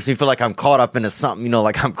 It makes me feel like I'm caught up into something, you know,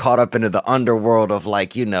 like I'm caught up into the underworld of,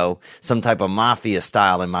 like, you know, some type of mafia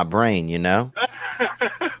style in my brain, you know?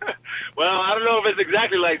 Well, I don't know if it's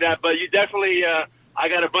exactly like that, but you definitely, I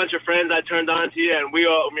got a bunch of friends I turned on to you, and we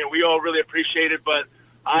all really appreciate it, but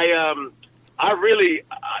I really,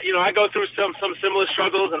 you know, I go through some similar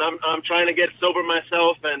struggles, and I'm trying to get sober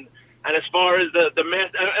myself, and as far as the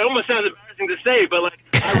mess, it almost sounds embarrassing to say, but like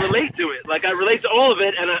I relate to it, like I relate to all of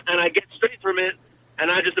it, and I get straight from it,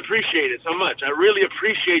 and I just appreciate it so much. I really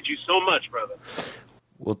appreciate you so much, brother.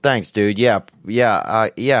 Well, thanks, dude. Yeah.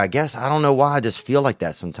 I guess I don't know why I just feel like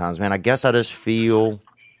that sometimes, man. I guess I just feel,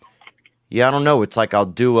 I don't know. It's like I'll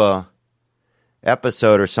do a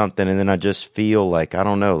episode or something, and then I just feel like, I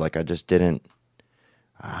don't know, like I just didn't.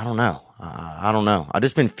 I don't know. I've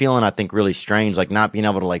just been feeling, I think, really strange, like not being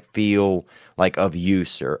able to like feel like of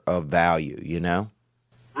use or of value, you know?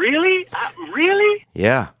 Really? Really?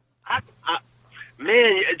 Yeah.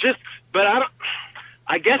 Man, but I don't.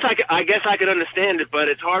 I guess I could understand it, but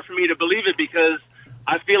it's hard for me to believe it because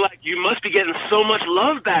I feel like you must be getting so much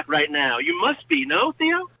love back right now. You must be, no,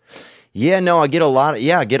 Theo? Yeah, no, I get a lot of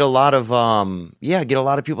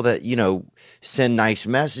people that, you know, send nice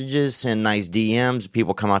messages, send nice DMs.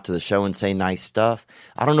 People come out to the show and say nice stuff.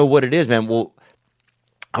 I don't know what it is, man. Well,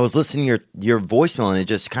 I was listening to your voicemail and it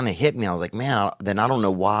just kind of hit me. I was like, man, then I don't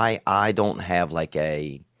know why I don't have like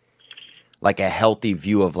a healthy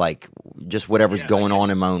view of like just whatever's going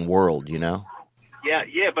on in my own world, you know? Yeah,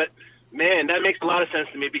 but man, that makes a lot of sense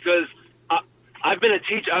to me because I've been a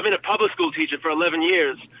teacher. I've been a public school teacher for 11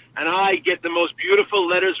 years, and I get the most beautiful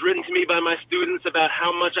letters written to me by my students about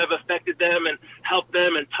how much I've affected them and helped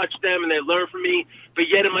them and touched them, and they learn from me. But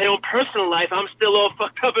yet in my own personal life, I'm still all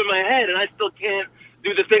fucked up in my head, and I still can't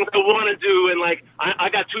do the things I want to do. And like, I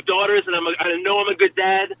got 2 daughters, and I know I'm a good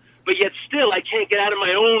dad, but yet still I can't get out of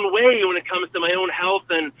my own way when it comes to my own health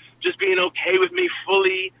and just being okay with me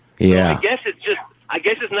fully. Yeah. So I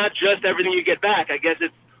guess it's not just everything you get back. I guess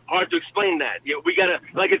it's hard to explain that. You know, we gotta,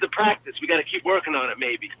 like, it's a practice. We gotta keep working on it,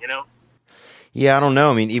 maybe, you know? Yeah, I don't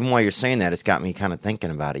know. I mean, even while you're saying that, it's got me kind of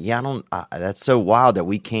thinking about it. Yeah, that's so wild that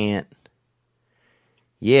we can't.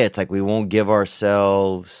 Yeah, it's like we won't give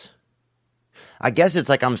ourselves. I guess it's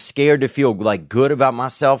like I'm scared to feel like good about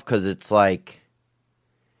myself because it's like,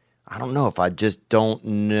 I don't know if I just don't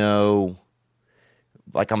know.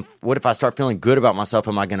 Like, what if I start feeling good about myself?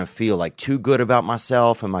 Am I going to feel like too good about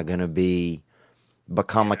myself? Am I going to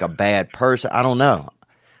become like a bad person? I don't know.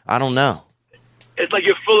 it's like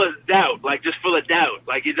you're full of doubt, like just full of doubt,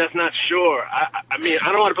 like you're just not sure. I mean,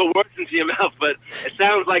 I don't want to put words into your mouth, but it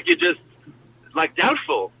sounds like you're just like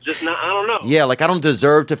doubtful, just not. I don't know. Yeah, like I don't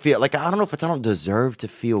deserve to feel like I don't know if it's I don't deserve to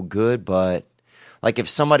feel good, but like if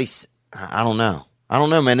somebody's, I don't know. I don't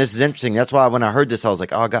know, man. This is interesting. That's why when I heard this, I was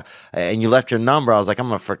like, oh, God. And you left your number. I was like, I'm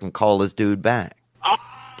going to freaking call this dude back.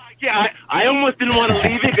 Yeah, I almost didn't want to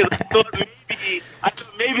leave it because I thought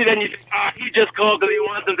maybe then you think, he just called because he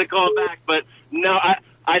wants them to call back. But no, I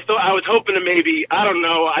was hoping to maybe, I don't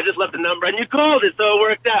know, I just left the number and you called it, so it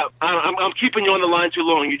worked out. I'm keeping you on the line too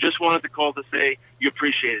long. You just wanted to call to say you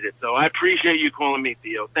appreciated it. So I appreciate you calling me,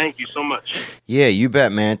 Theo. Thank you so much. Yeah, you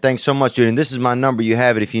bet, man. Thanks so much, dude. And this is my number. You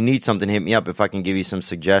have it. If you need something, hit me up if I can give you some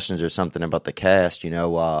suggestions or something about the cast,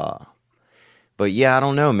 But yeah, I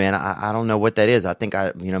don't know, man. I don't know what that is. I think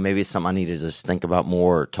maybe it's something I need to just think about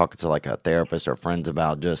more, or talk to like a therapist or friends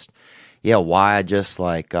about. Just, why I just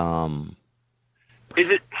like, Is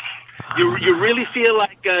it you really feel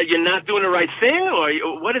like you're not doing the right thing, or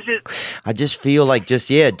what is it? I just feel like just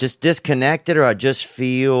disconnected, or I just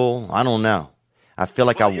feel, I don't know. I feel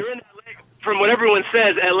like you're in LA. From what everyone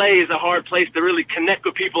says, LA is a hard place to really connect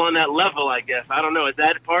with people on that level, I guess. I don't know. Is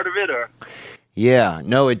that part of it, or? Yeah,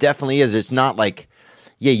 no, it definitely is. It's not like,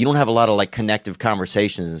 you don't have a lot of like connective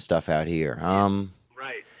conversations and stuff out here.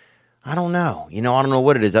 Right. I don't know. I don't know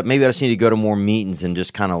what it is. Maybe I just need to go to more meetings and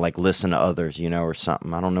just kind of like listen to others, or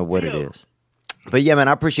something. I don't know what it is. But yeah, man,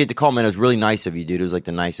 I appreciate the call, man. It was really nice of you, dude. It was like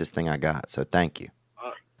the nicest thing I got. So thank you.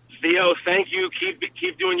 Theo, thank you.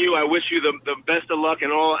 Keep doing you. I wish you the best of luck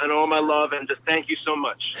and all my love, and just thank you so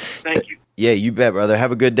much. Thank you. Yeah, you bet, brother.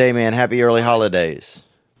 Have a good day, man. Happy early holidays.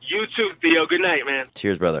 You too, Theo. Good night, man.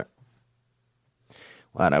 Cheers, brother.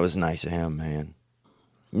 Wow, that was nice of him, man.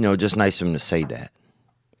 Just nice of him to say that.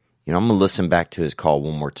 I'm going to listen back to his call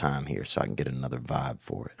one more time here so I can get another vibe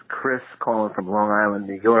for it. Chris calling from Long Island,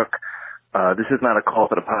 New York. This is not a call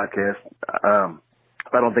for the podcast.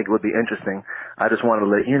 I don't think it would be interesting. I just wanted to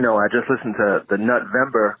let you know I just listened to the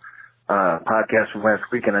Nutvember podcast from last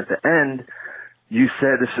week, and at the end, you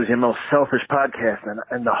said this is your most selfish podcast,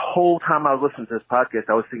 and the whole time I was listening to this podcast,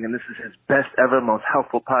 I was thinking this is his best ever, most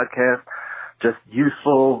helpful podcast, just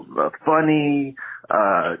useful, funny,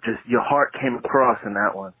 just your heart came across in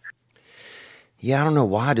that one. Yeah, I don't know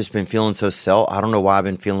why I just been feeling I don't know why I've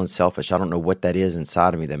been feeling selfish. I don't know what that is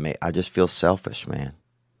inside of me I just feel selfish, man.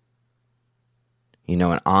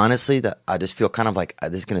 And honestly, that I just feel kind of like,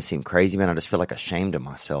 this is going to seem crazy, man. I just feel like ashamed of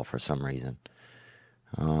myself for some reason.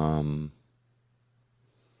 I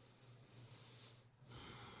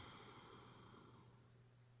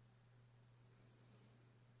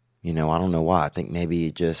don't know why. I think maybe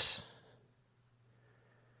it just,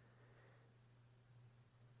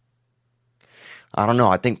 I don't know.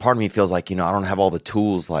 I think part of me feels like, I don't have all the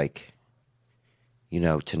tools, like,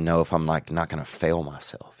 to know if I'm like not going to fail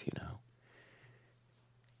myself,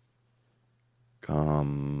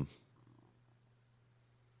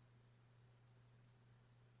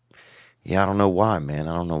 Yeah, I don't know why, man.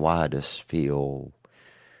 I don't know why. I just feel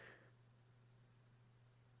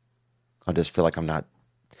like I'm not,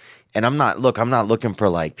 and I'm not looking for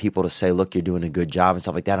like people to say, look, you're doing a good job and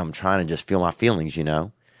stuff like that. I'm trying to just feel my feelings,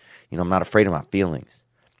 I'm not afraid of my feelings.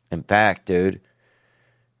 In fact, dude,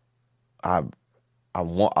 I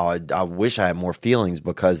wish I had more feelings,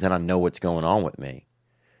 because then I know what's going on with me.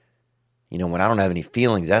 When I don't have any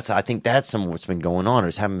feelings, I think that's some of what's been going on. I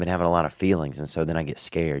just haven't been having a lot of feelings, and so then I get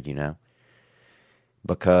scared,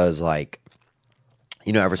 because like,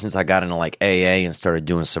 ever since I got into like AA and started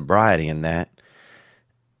doing sobriety and that,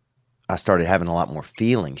 I started having a lot more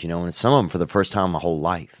feelings, and some of them for the first time in my whole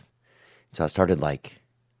life. So I started like,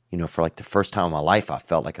 for like the first time in my life, I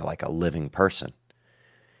felt like a living person,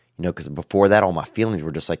 because before that, all my feelings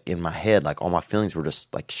were just like in my head. Like all my feelings were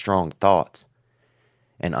just like strong thoughts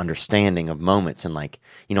and understanding of moments. And like,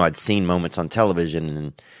 I'd seen moments on television,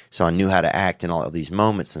 and so I knew how to act in all of these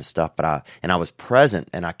moments and stuff, but I was present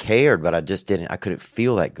and I cared, but I couldn't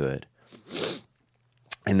feel that good.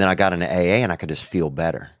 And then I got into AA and I could just feel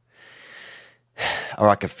better, or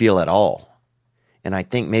I could feel at all. And I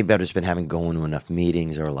think maybe I've just been going to enough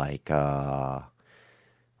meetings, or like, I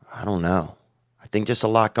don't know. I think just a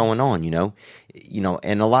lot going on,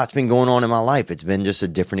 and a lot's been going on in my life. It's been just a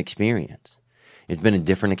different experience. It's been a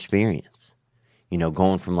different experience,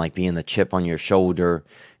 going from like being the chip on your shoulder,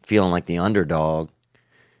 feeling like the underdog.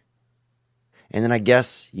 And then I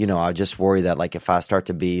guess, I just worry that like if I start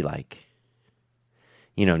to be like,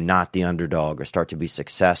 not the underdog, or start to be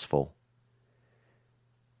successful,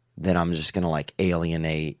 then I'm just going to like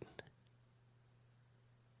alienate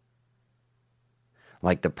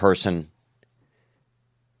like the person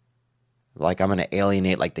Like I'm going to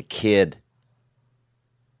alienate like the kid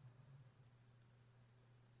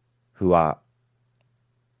who I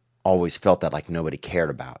always felt that like nobody cared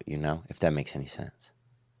about, you know, if that makes any sense.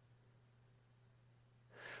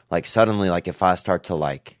 Like suddenly, like if I start to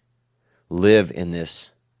like live in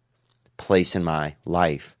this place in my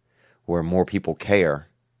life where more people care,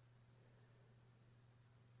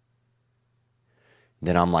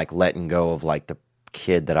 then I'm like letting go of like the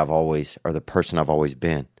kid that I've always, or the person I've always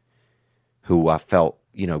been, who I felt,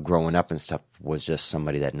 you know, growing up and stuff was just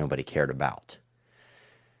somebody that nobody cared about.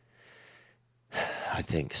 I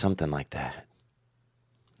think something like that.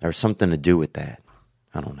 Or something to do with that.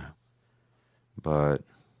 I don't know. But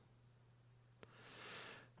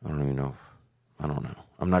I don't even know. I don't know.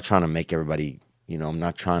 I'm not trying to make everybody, you know, I'm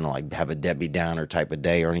not trying to like have a Debbie Downer type of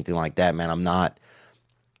day or anything like that, man. I'm not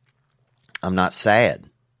sad.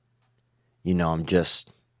 You know, I'm just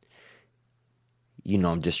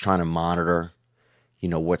trying to monitor, you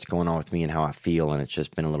know, what's going on with me and how I feel, and it's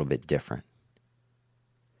just been a little bit different.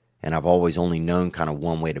 And I've always only known kind of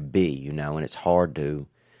one way to be, you know, and it's hard to,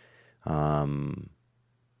 yeah,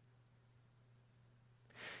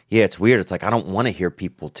 it's weird. It's like I don't want to hear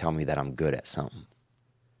people tell me that I'm good at something.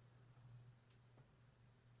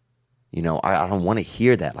 You know, I don't want to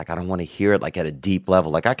hear that. Like, I don't want to hear it like at a deep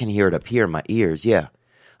level. Like, I can hear it up here in my ears, yeah.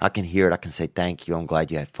 I can hear it. I can say, thank you. I'm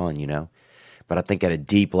glad you had fun, you know. But I think at a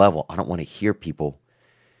deep level, I don't want to hear people.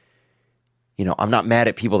 You know, I'm not mad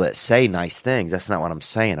at people that say nice things. That's not what I'm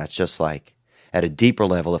saying. It's just like, at a deeper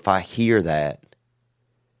level, if I hear that,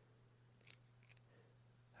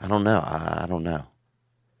 I don't know. I don't know.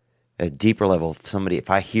 At a deeper level, if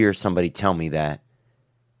I hear somebody tell me that,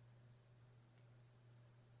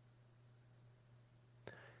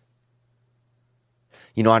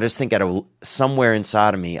 you know, I just think somewhere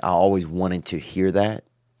inside of me, I always wanted to hear that,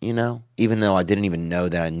 you know, even though I didn't even know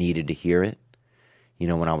that I needed to hear it. You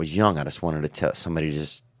know, when I was young, I just wanted to tell somebody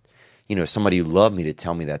somebody who loved me to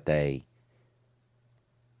tell me that they,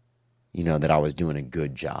 you know, that I was doing a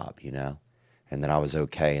good job, you know, and that I was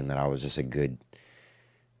okay, and that I was just a good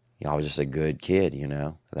kid, you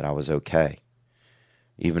know, that I was okay.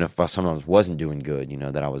 Even if I sometimes wasn't doing good, you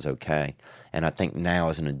know, that I was okay. And I think now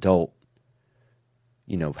as an adult,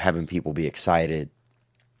 you know, having people be excited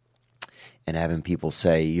and having people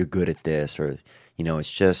say, you're good at this, or, you know,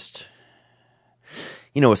 it's just,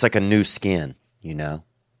 you know, it's like a new skin, you know,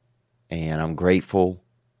 and I'm grateful.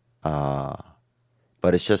 But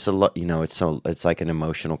it's just you know, it's like an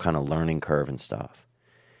emotional kind of learning curve and stuff.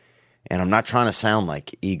 And I'm not trying to sound like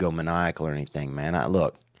egomaniacal or anything, man.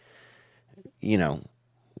 Look, you know,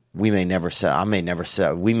 we may never sell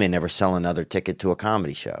another ticket to a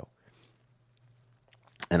comedy show.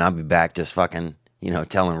 And I'll be back just fucking, you know,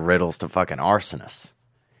 telling riddles to fucking arsonists.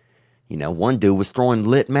 You know, one dude was throwing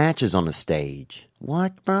lit matches on the stage.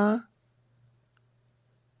 What, bruh?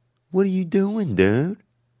 What are you doing, dude?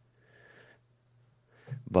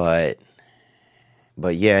 But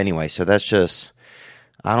yeah, anyway, so that's just,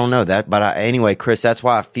 I don't know that. But anyway, Chris, that's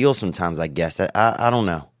why I feel sometimes, I guess. I don't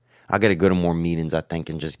know. I got to go to more meetings, I think,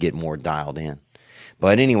 and just get more dialed in.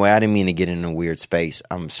 But anyway, I didn't mean to get in a weird space.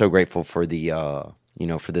 I'm so grateful for the, you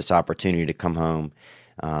know, for this opportunity to come home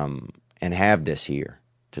and have this here,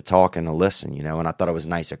 to talk and to listen, you know. And I thought it was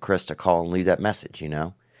nice of Chris to call and leave that message, you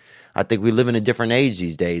know. I think we live in a different age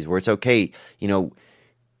these days where it's okay, you know,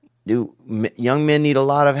 young men need a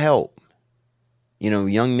lot of help. You know,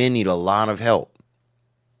 young men need a lot of help.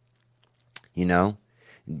 You know,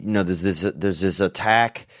 there's this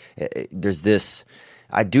attack. There's this,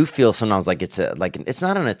 I do feel sometimes like it's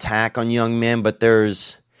not an attack on young men, but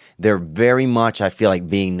they're very much, I feel like,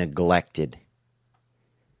 being neglected,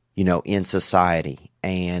 you know, in society.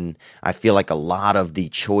 And I feel like a lot of the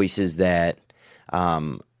choices that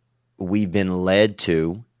we've been led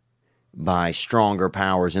to by stronger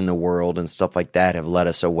powers in the world and stuff like that have led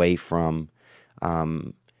us away from,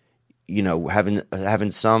 you know,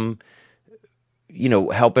 having some, you know,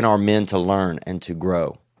 helping our men to learn and to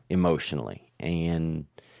grow emotionally. And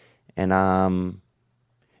I'm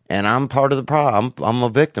part of the problem. I'm a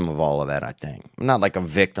victim of all of that, I think. I'm not like a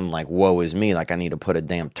victim like, woe is me, like I need to put a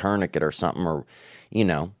damn tourniquet or something, or, you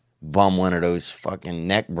know, bum one of those fucking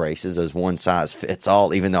neck braces, those one size fits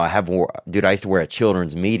all, even though I used to wear a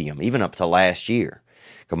children's medium, even up to last year,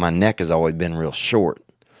 because my neck has always been real short,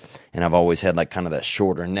 and I've always had like kind of that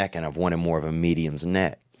shorter neck, and I've wanted more of a medium's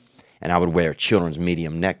neck, and I would wear a children's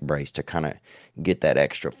medium neck brace to kind of get that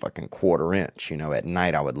extra fucking quarter inch, you know. At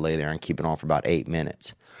night I would lay there and keep it on for about 8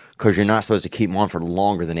 minutes, because you're not supposed to keep them on for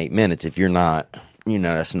longer than 8 minutes if you're not, you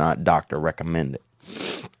know, that's not doctor recommended.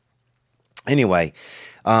 Anyway,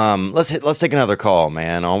 let's take another call,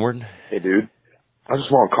 man. Onward. Hey, dude. I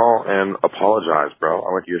just want to call and apologize, bro.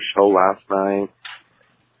 I went to your show last night.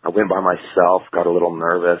 I went by myself, got a little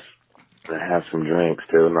nervous, and I had some drinks,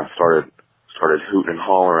 too, and I started hooting and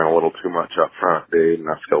hollering a little too much up front, dude, and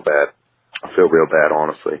I feel bad. I feel real bad,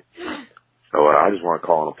 honestly. So I just want to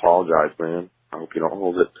call and apologize, man. I hope you don't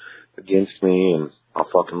hold it against me, and I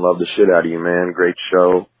fucking love the shit out of you, man. Great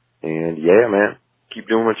show. And, yeah, man, keep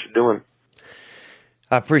doing what you're doing.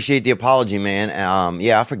 I appreciate the apology, man.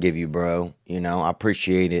 Yeah, I forgive you, bro. You know, I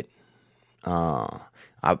appreciate it. I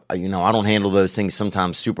don't handle those things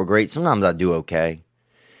sometimes super great. Sometimes I do okay.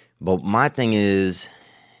 But my thing is,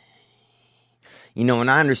 you know,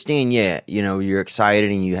 and I understand, yeah, you know, you're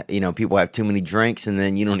excited and you know, people have too many drinks and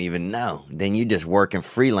then you don't even know. Then you're just working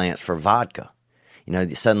freelance for vodka. You know,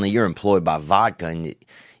 suddenly you're employed by vodka and,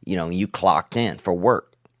 you know, you clocked in for work.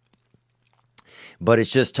 But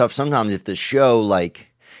it's just tough sometimes if the show,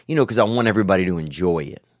 like, you know, because I want everybody to enjoy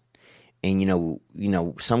it. And, you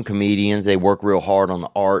know, some comedians, they work real hard on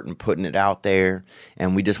the art and putting it out there.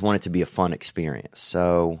 And we just want it to be a fun experience.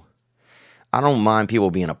 So I don't mind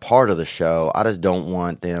people being a part of the show. I just don't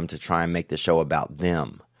want them to try and make the show about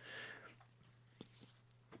them.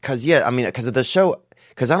 Because I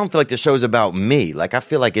don't feel like the show's about me. Like, I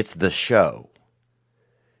feel like it's the show.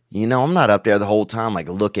 You know, I'm not up there the whole time like,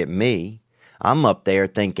 look at me. I'm up there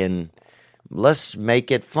thinking, let's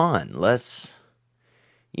make it fun. Let's,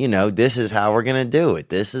 you know, this is how we're going to do it.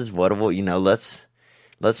 This is what, you know, let's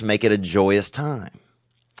make it a joyous time.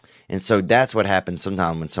 And so that's what happens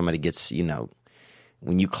sometimes when somebody gets, you know,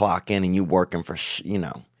 when you clock in and you working for, you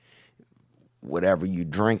know, whatever you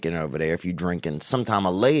drinking over there. If you drinking, sometime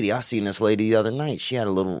a lady, I seen this lady the other night. She had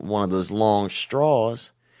one of those long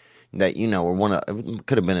straws that, you know, it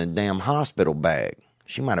could have been a damn hospital bag.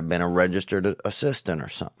 She might have been a registered assistant or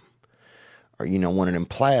something. Or, you know, one of them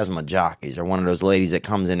plasma jockeys or one of those ladies that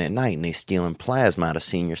comes in at night and they stealing plasma out of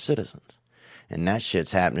senior citizens. And that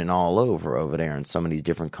shit's happening all over there in some of these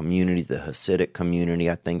different communities. The Hasidic community,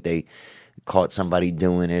 I think they caught somebody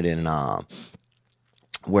doing it in,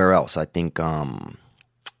 where else? I think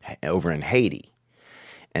over in Haiti.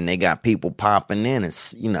 And they got people popping in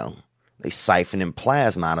and, you know, they siphoning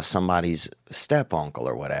plasma out of somebody's step-uncle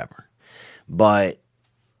or whatever. But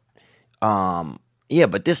yeah,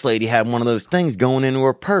 but this lady had one of those things going into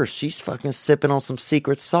her purse. She's fucking sipping on some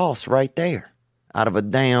secret sauce right there out of a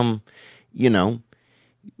damn, you know,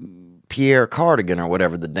 Pierre Cardigan or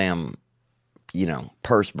whatever the damn, you know,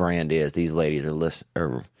 purse brand is. These ladies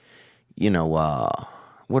are you know,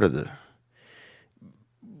 what are the,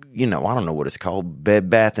 you know, I don't know what it's called,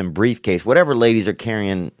 Bed Bath and Briefcase, whatever ladies are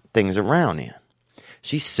carrying things around in.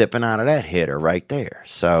 She's sipping out of that hitter right there.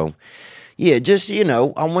 So, yeah, just, you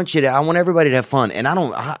know, I want everybody to have fun. And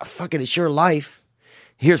fuck it, it's your life.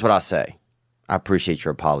 Here's what I say. I appreciate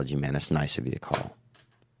your apology, man. It's nice of you to call.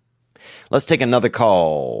 Let's take another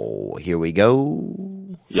call. Here we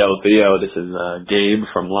go. Yo, Theo, this is Gabe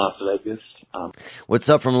from Las Vegas. What's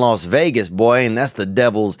up from Las Vegas, boy? And that's the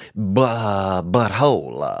devil's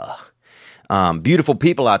butthole. Beautiful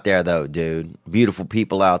people out there, though, dude. Beautiful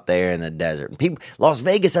people out there in the desert. Las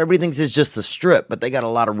Vegas, everything is just a strip, but they got a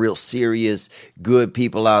lot of real serious, good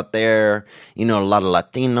people out there. You know, a lot of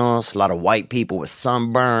Latinos, a lot of white people with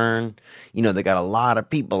sunburn. You know, they got a lot of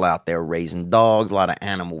people out there raising dogs, a lot of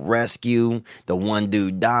animal rescue. The one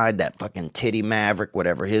dude died, that fucking titty maverick,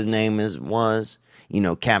 whatever his name was. You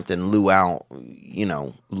know, Captain Lou Al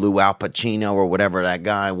Pacino or whatever that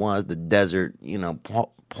guy was, the desert, you know,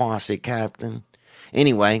 posse captain.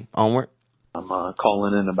 Anyway, onward. I'm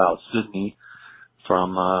calling in about Sydney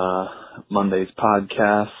from Monday's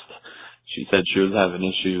podcast. She said she was having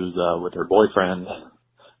issues with her boyfriend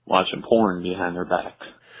watching porn behind her back.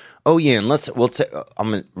 Oh yeah, and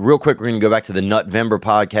real quick. We're gonna go back to the Nutvember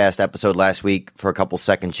podcast episode last week for a couple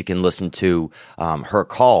seconds. You can listen to her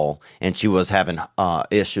call, and she was having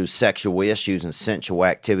issues, sexual issues, and sensual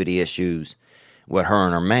activity issues with her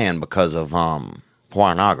and her man because of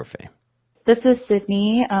pornography. This is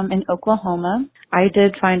Sydney in Oklahoma. I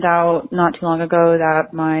did find out not too long ago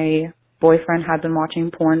that my boyfriend had been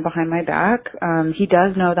watching porn behind my back. He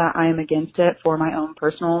does know that I am against it for my own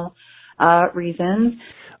personal reasons.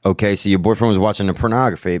 Okay, so your boyfriend was watching the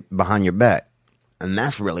pornography behind your back, and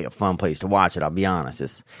that's really a fun place to watch it. I'll be honest.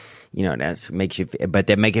 It's, you know, but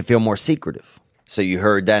they make it feel more secretive. So you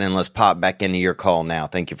heard that, and let's pop back into your call now.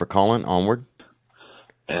 Thank you for calling. Onward.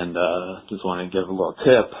 And just want to give a little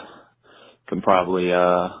tip. Can probably,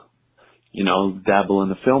 you know, dabble in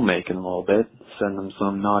the filmmaking a little bit. Send them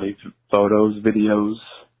some naughty photos, videos,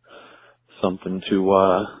 something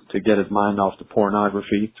to get his mind off the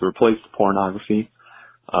pornography, to replace the pornography.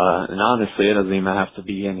 And honestly, it doesn't even have to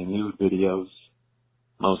be any nude videos.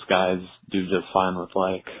 Most guys do just fine with,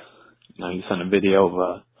 like, you know, you send a video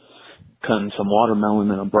of cutting some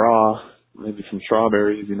watermelon in a bra, maybe some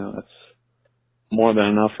strawberries, you know, that's more than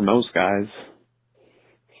enough for most guys.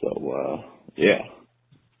 So, yeah.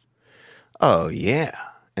 Oh, yeah.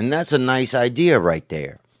 And that's a nice idea right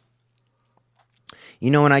there. You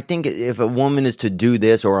know, and I think if a woman is to do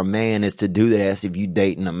this or a man is to do this, if you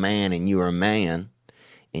dating a man and you're a man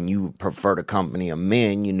and you prefer the company of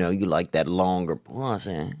men, you know, you like that longer,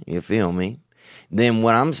 you feel me? Then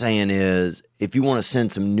what I'm saying is, if you want to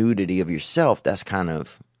send some nudity of yourself, that's kind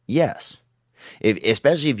of, yes.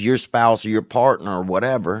 Especially if your spouse or your partner or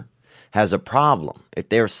whatever has a problem, if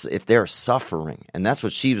they're suffering, and that's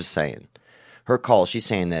what she was saying. Her call, she's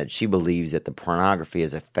saying that she believes that the pornography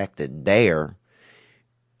has affected their,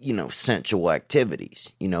 you know, sensual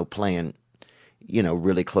activities, you know, playing, you know,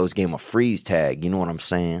 really close game of freeze tag, you know what I'm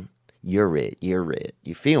saying? You're it,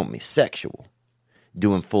 you feel me? Sexual,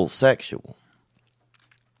 doing full sexual.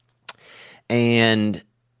 And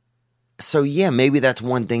so, yeah, maybe that's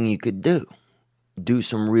one thing you could do. Do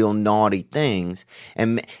some real naughty things.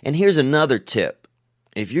 And here's another tip.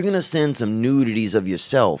 If you're going to send some nudities of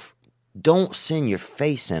yourself, don't send your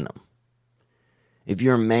face in them. If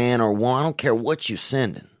you're a man or woman, I don't care what you're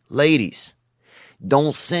sending. Ladies,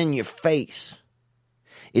 don't send your face.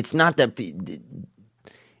 It's not that,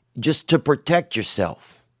 just to protect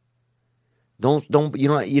yourself. You don't have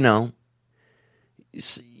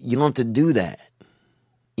to do that.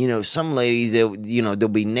 You know, some ladies, they'll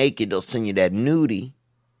be naked, they'll send you that nudie,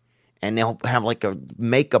 and they'll have like a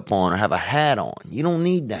makeup on or have a hat on. You don't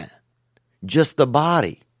need that. Just the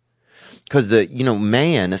body. Because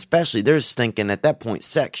man, especially, they're just thinking at that point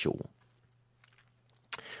sexual.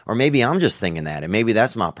 Or maybe I'm just thinking that, and maybe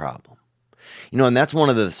that's my problem. You know, and that's one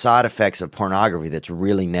of the side effects of pornography that's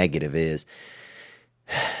really negative is,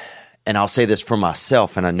 and I'll say this for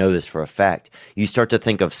myself, and I know this for a fact, you start to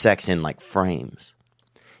think of sex in like frames.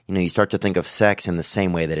 You know, you start to think of sex in the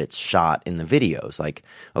same way that it's shot in the videos. Like,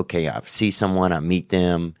 okay, I see someone, I meet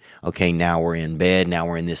them. Okay, now we're in bed. Now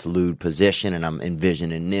we're in this lewd position, and I'm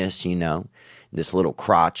envisioning this, you know, this little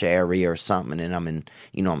crotch area or something. And I'm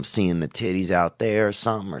seeing the titties out there or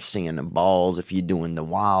something, or seeing the balls if you're doing the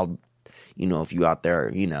wild, you know, if you out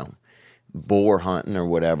there, you know, boar hunting or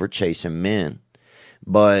whatever, chasing men.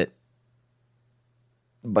 But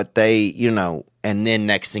they, you know, and then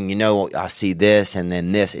next thing you know, I see this and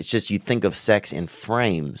then this. It's just you think of sex in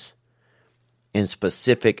frames, in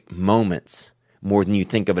specific moments, more than you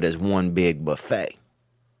think of it as one big buffet.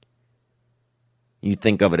 You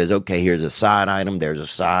think of it as, okay, here's a side item, there's a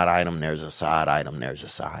side item, there's a side item, there's a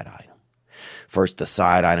side item. First, the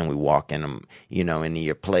side item, we walk in, you know, into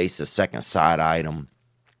your place. The second side item,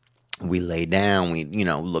 we lay down, we, you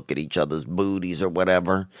know, look at each other's booties or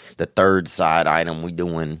whatever. The third side item, we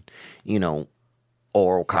doing, you know,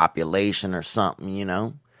 oral copulation or something, you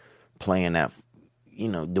know, playing that, you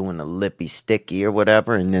know, doing the lippy sticky or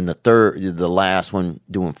whatever. And then the last one,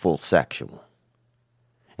 doing full sexual.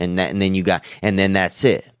 And then that's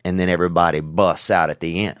it. And then everybody busts out at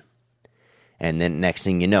the end. And then next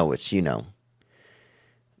thing you know, it's, you know,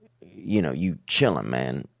 you chilling,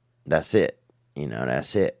 man. That's it. You know,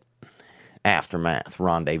 that's it. Aftermath,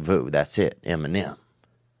 rendezvous, that's it, Eminem.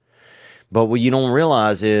 But what you don't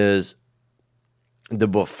realize is the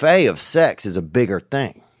buffet of sex is a bigger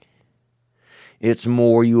thing. It's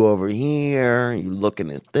more you over here, you looking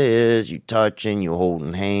at this, you touching, you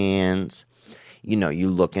holding hands. You know, you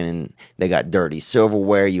looking, they got dirty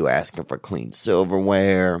silverware, you asking for clean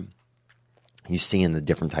silverware. You seeing the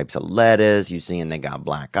different types of lettuce, you seeing they got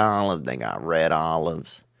black olives, they got red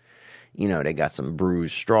olives. You know, they got some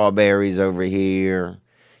bruised strawberries over here.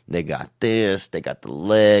 They got this. They got the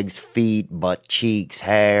legs, feet, butt cheeks,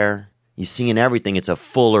 hair. You're seeing everything. It's a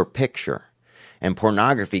fuller picture. And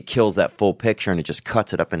pornography kills that full picture, and it just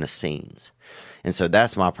cuts it up into scenes. And so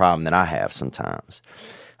that's my problem that I have sometimes.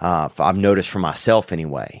 I've noticed for myself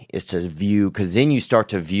anyway, is to view, because then you start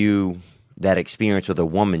to view that experience with a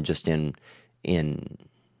woman just in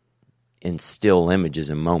still images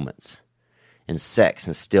and moments. And sex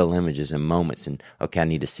and still images and moments. And, okay, I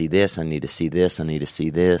need to see this, I need to see this, I need to see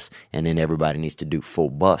this. And then everybody needs to do full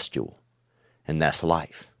bustule. And that's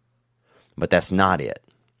life. But that's not it.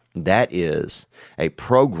 That is a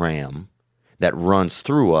program that runs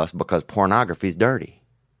through us because pornography is dirty.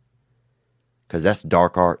 Because that's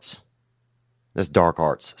dark arts. That's dark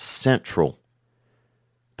arts. Central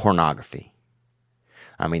pornography.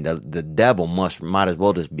 I mean, the devil might as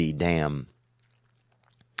well just be damn...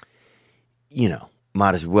 You know,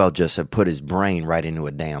 might as well just have put his brain right into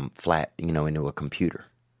a damn flat, you know, into a computer.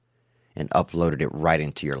 and uploaded it right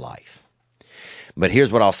into your life. But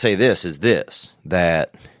here's what I'll say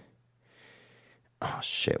that, oh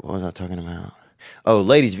shit, what was I talking about? Oh,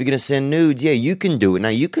 ladies, if you're going to send nudes, yeah, you can do it. Now,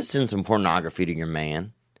 you could send some pornography to your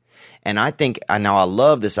man. And I think, now I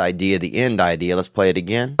love this idea, the end idea. Let's play it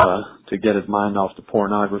again. To get his mind off the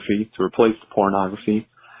pornography, to replace the pornography.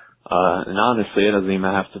 And honestly, it doesn't even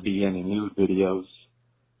have to be any nude videos.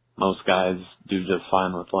 Most guys do just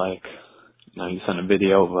fine with, like, you send a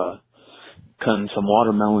video of cutting some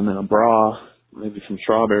watermelon in a bra, maybe some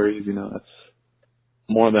strawberries, that's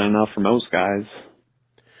more than enough for most guys.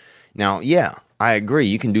 Now, yeah, I agree.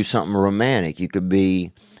 You can do something romantic. You could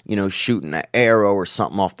be, shooting an arrow or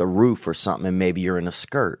something off the roof or something, and maybe you're in a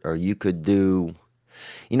skirt. Or you could do,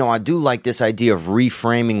 I do like this idea of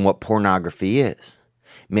reframing what pornography is.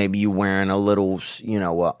 Maybe you're wearing a little,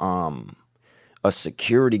 a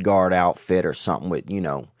security guard outfit or something with,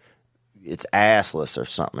 it's assless or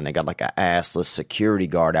something. They got like an assless security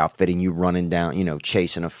guard outfit and you running down,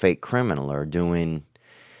 chasing a fake criminal or doing,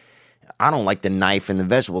 I don't like the knife and the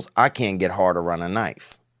vegetables. I can't get hard around a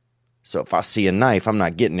knife. So if I see a knife, I'm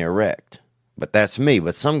not getting erect. But that's me.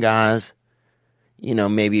 But some guys,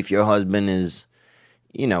 maybe if your husband is,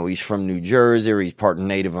 he's from New Jersey or he's part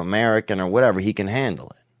Native American or whatever, he can handle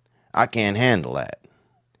it. I can't handle that.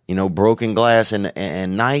 Broken glass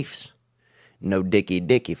and knives, no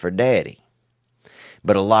dicky for daddy.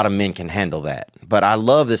 But a lot of men can handle that. But I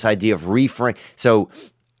love this idea of reframe. So,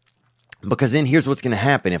 because then here's what's going to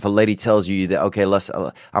happen. If a lady tells you that, okay, I'm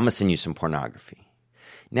going to send you some pornography.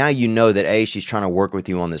 Now you know that, A, she's trying to work with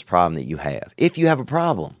you on this problem that you have. If you have a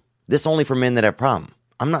problem, this only for men that have a problem.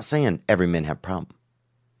 I'm not saying every man have a problem.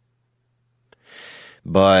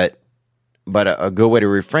 But a good way to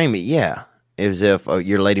reframe it, yeah, is if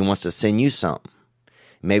your lady wants to send you something.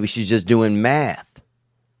 Maybe she's just doing math.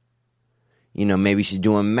 Maybe she's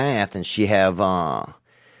doing math and she have, a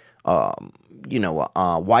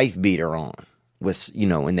wife beater on with,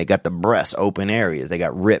 and they got the breasts open areas. They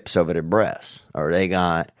got rips over the breasts. Or they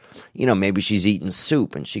got, maybe she's eating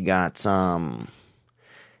soup and she got some,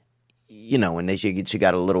 and she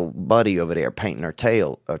got a little buddy over there painting her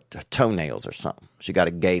toenails or something. She got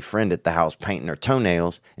a gay friend at the house painting her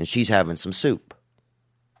toenails and she's having some soup.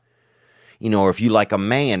 Or if you like a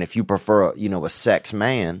man, if you prefer, a sex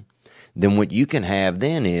man, then what you can have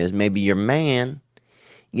then is maybe your man,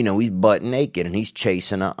 he's butt naked and he's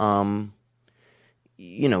chasing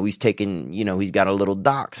he's taking, he's got a little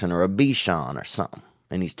dachshund or a Bichon or something.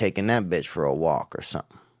 And he's taking that bitch for a walk or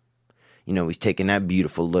something. He's taking that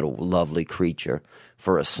beautiful little lovely creature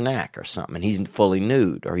for a snack or something. And he's fully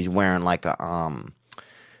nude or he's wearing like a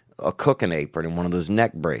cooking apron and one of those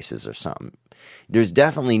neck braces or something. There's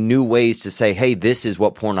definitely new ways to say, hey, this is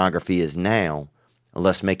what pornography is now.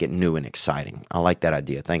 Let's make it new and exciting. I like that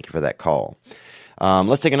idea. Thank you for that call.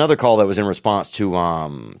 Let's take another call that was in response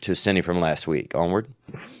to Cindy from last week. Onward.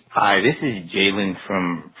 Hi, this is Jalen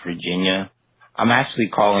from Virginia. I'm actually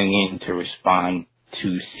calling in to respond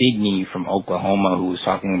to Sydney from Oklahoma, who was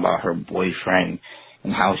talking about her boyfriend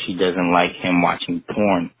and how she doesn't like him watching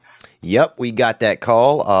porn. Yep, we got that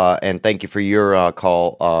call, and thank you for your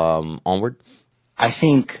call. Onward. I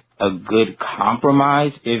think a good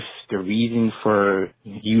compromise, if the reason for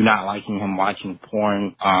you not liking him watching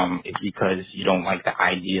porn is because you don't like the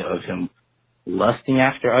idea of him lusting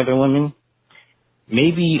after other women,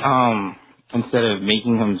 maybe instead of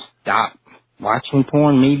making him stop watching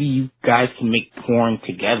porn, maybe you guys can make porn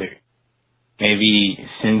together. Maybe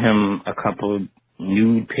send him a couple of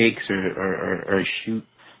nude pics or shoot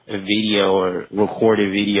a video or record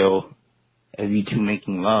a video of you two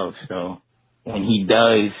making love. So when he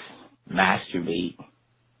does masturbate,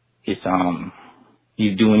 it's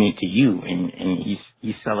he's doing it to you, and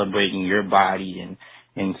he's celebrating your body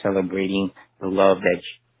and celebrating the love that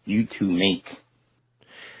you two make.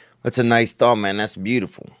 That's a nice thought, man. That's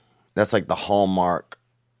beautiful. That's like the Hallmark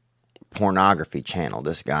pornography channel.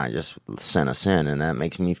 This guy just sent us in, and that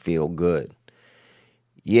makes me feel good.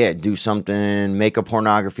 Yeah, do something, make a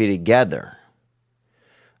pornography together.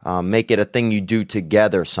 Make it a thing you do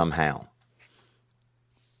together somehow.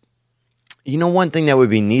 One thing that would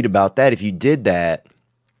be neat about that, if you did that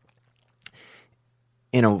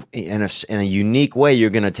in a unique way, you're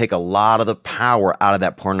going to take a lot of the power out of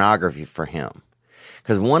that pornography for him.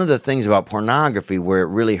 Because one of the things about pornography where it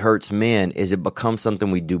really hurts men is it becomes something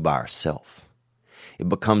we do by ourselves. It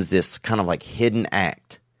becomes this kind of like hidden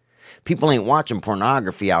act. People ain't watching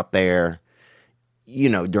pornography out there,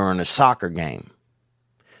 during a soccer game.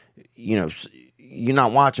 You're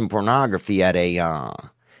not watching pornography at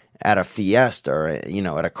a fiesta or,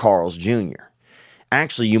 at a Carl's Jr.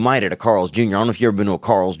 Actually, you might at a Carl's Jr. I don't know if you've ever been to a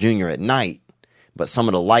Carl's Jr. at night, but some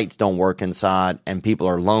of the lights don't work inside and people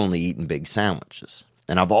are lonely eating big sandwiches.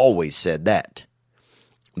 And I've always said that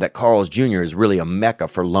Carl's Jr. is really a mecca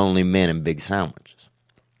for lonely men and big sandwiches.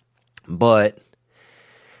 But,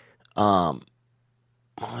 what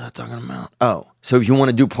was I talking about? Oh, so if you want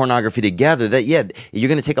to do pornography together, you're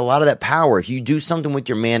going to take a lot of that power. If you do something with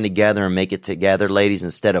your man together and make it together, ladies,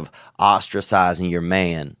 instead of ostracizing your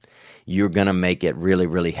man, you're going to make it really,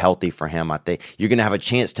 really healthy for him, I think. You're going to have a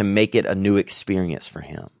chance to make it a new experience for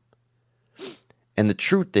him. And the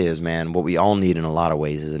truth is, man, what we all need in a lot of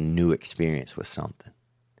ways is a new experience with something.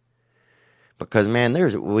 Because, man,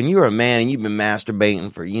 when you're a man and you've been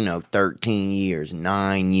masturbating for, 13 years,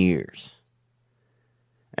 9 years,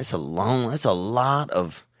 that's a lot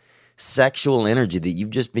of sexual energy that you've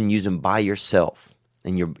just been using by yourself.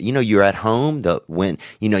 And you're at home,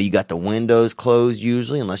 you got the windows closed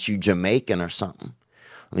usually, unless you're Jamaican or something.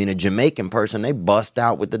 I mean, a Jamaican person, they bust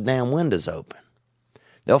out with the damn windows open.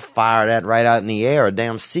 They'll fire that right out in the air. A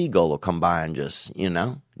damn seagull will come by and just,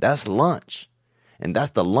 that's lunch. And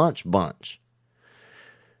that's the lunch bunch.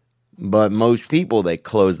 But most people, they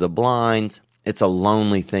close the blinds. It's a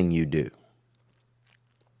lonely thing you do.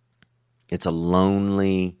 It's a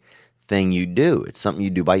lonely thing you do. It's something you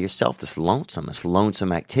do by yourself that's lonesome. It's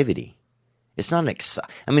lonesome activity. It's not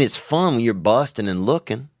it's fun when you're busting and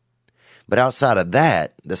looking. But outside of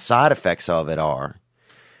that, the side effects of it are,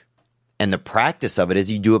 and the practice of it is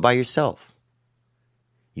you do it by yourself.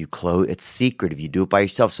 It's secret if you do it by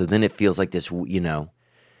yourself. So then it feels like this,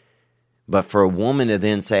 But for a woman to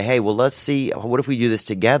then say, hey, well, let's see, what if we do this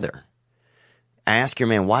together? Ask your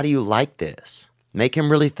man, why do you like this? Make him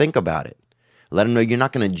really think about it. Let him know you're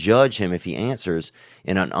not going to judge him if he answers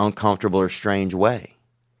in an uncomfortable or strange way.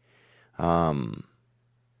 And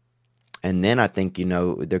then I think,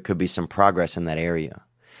 there could be some progress in that area.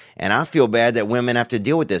 And I feel bad that women have to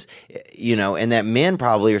deal with this, and that men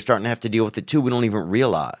probably are starting to have to deal with it too. We don't even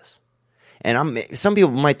realize. And some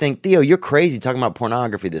people might think, Theo, you're crazy talking about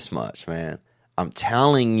pornography this much, man. I'm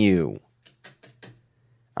telling you,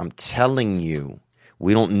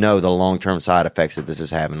 we don't know the long-term side effects that this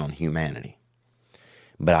is having on humanity.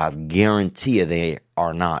 But I guarantee you they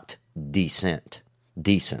are not decent.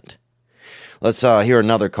 Let's hear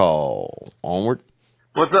another call. Onward.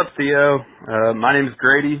 What's up, Theo? My name is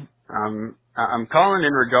Grady. I'm calling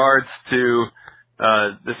in regards to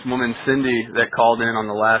this woman, Cindy, that called in on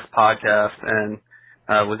the last podcast and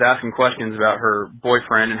was asking questions about her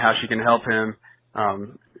boyfriend and how she can help him.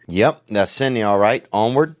 Yep, that's Cindy, all right.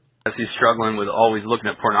 Onward. As he's struggling with always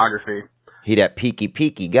looking at pornography. He that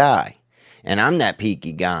peaky guy. And I'm that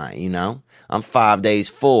peaky guy, I'm 5 days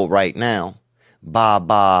full right now.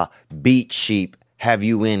 Ba, beat sheep, have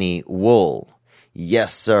you any wool?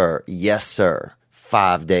 Yes, sir.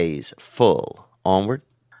 5 days full. Onward.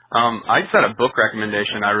 I just had a book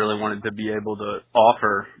recommendation I really wanted to be able to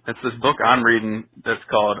offer. It's this book I'm reading that's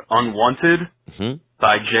called Unwanted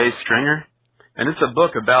by Jay Stringer. And it's a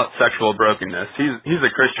book about sexual brokenness. He's a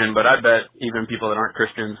Christian, but I bet even people that aren't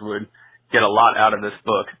Christians would get a lot out of this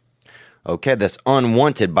book. Okay, that's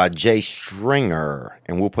Unwanted by Jay Stringer,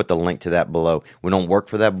 and we'll put the link to that below. We don't work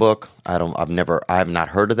for that book. I have not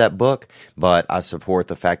heard of that book, but I support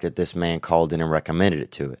the fact that this man called in and recommended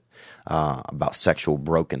it to it about sexual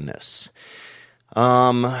brokenness.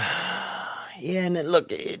 And look,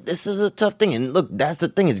 this is a tough thing, and look, that's the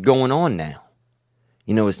thing. It's going on now.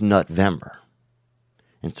 It's Nutvember,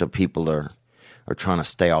 and so people are trying to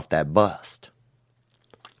stay off that bust,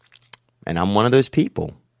 and I'm one of those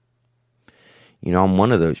people. I'm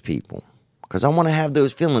one of those people because I want to have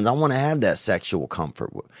those feelings. I want to have that sexual comfort,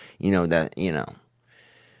 and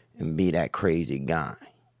be that crazy guy.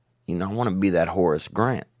 I want to be that Horace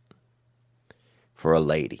Grant for a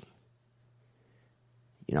lady.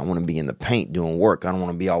 I want to be in the paint doing work. I don't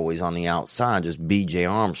want to be always on the outside, just B.J.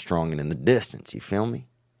 Armstrong and in the distance. You feel me?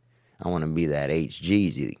 I want to be that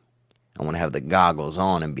HGZ. I want to have the goggles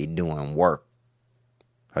on and be doing work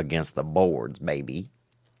against the boards, baby.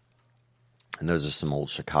 And those are some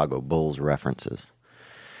old Chicago Bulls references.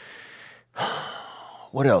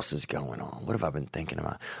 What else is going on? What have I been thinking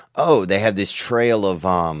about? Oh, they have this trail of,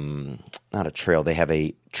 not a trail, they have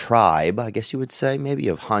a tribe, I guess you would say, maybe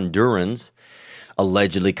of Hondurans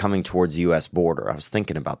allegedly coming towards the U.S. border. I was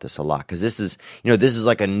thinking about this a lot because this is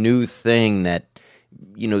like a new thing that,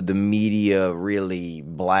 the media really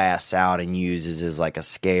blasts out and uses as like a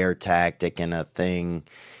scare tactic and a thing.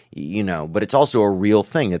 But it's also a real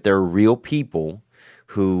thing that there are real people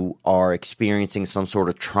who are experiencing some sort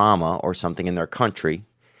of trauma or something in their country,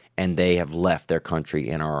 and they have left their country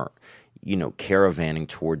and are, caravanning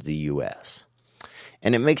toward the U.S.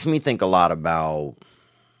 And it makes me think a lot about,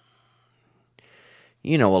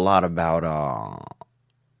 I don't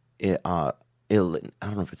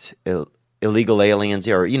know if it's illegal aliens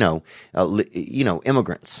or,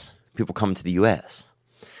 immigrants, people coming to the U.S.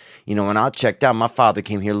 When I checked out, my father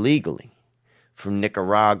came here legally from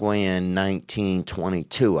Nicaragua in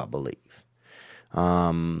 1922, I believe.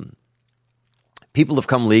 People have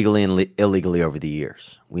come legally and illegally over the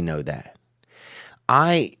years. We know that.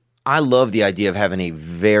 I love the idea of having a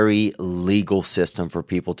very legal system for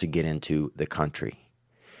people to get into the country.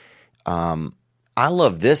 I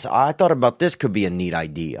love this. I thought about this could be a neat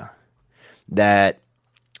idea. That,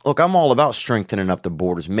 look, I'm all about strengthening up the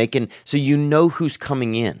borders, so you know who's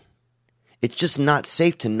coming in. It's just not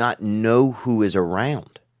safe to not know who is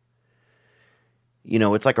around.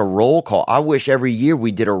 It's like a roll call. I wish every year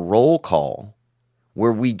we did a roll call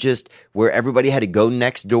where everybody had to go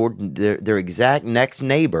next door, their exact next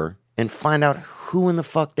neighbor, and find out who in the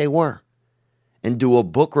fuck they were and do a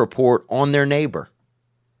book report on their neighbor.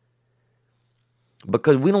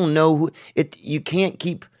 Because we don't know you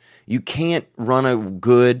can't run a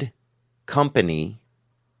good company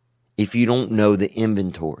if you don't know the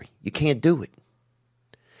inventory. You can't do it.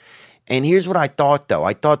 And here's what I thought, though.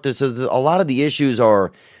 I thought a lot of the issues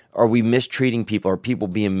are we mistreating people? Are people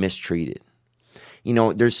being mistreated?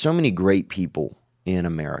 There's so many great people in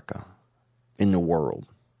America, in the world.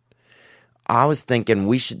 I was thinking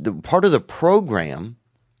part of the program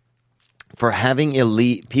for having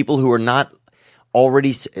people who are not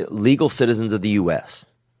already legal citizens of the U.S.,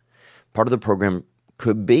 part of the program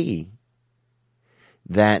could be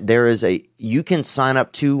that you can sign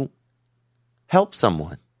up to help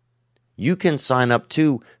someone. You can sign up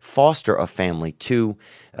to foster a family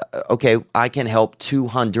I can help 2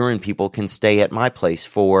 Honduran people can stay at my place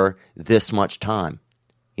for this much time.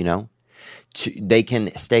 They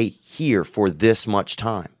can stay here for this much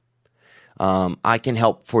time. I can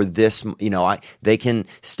help for this, they can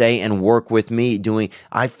stay and work with me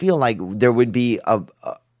I feel like there would be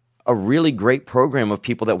a really great program of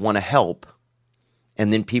people that want to help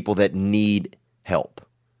and then people that need help.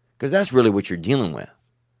 Because that's really what you're dealing with.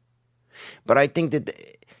 But I think that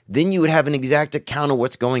then you would have an exact account of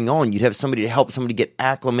what's going on. You'd have somebody to help somebody get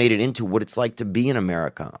acclimated into what it's like to be in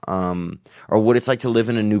America, or what it's like to live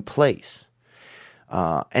in a new place.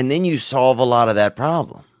 And then you solve a lot of that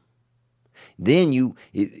problem.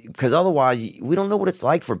 Because otherwise, we don't know what it's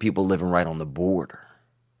like for people living right on the border.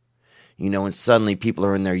 And suddenly people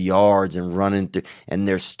are in their yards and running through, and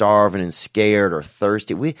they're starving and scared or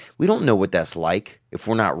thirsty. We don't know what that's like if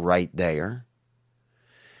we're not right there.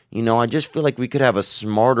 I just feel like we could have a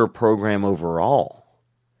smarter program overall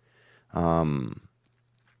to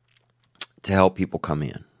help people come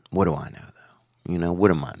in. What do I know, though?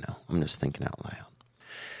 What do I know? I'm just thinking out loud.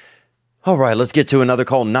 All right, let's get to another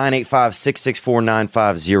call,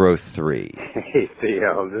 985-664-9503. Hey,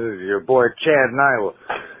 Theo, this is your boy Chad in Iowa.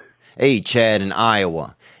 Hey, Chad in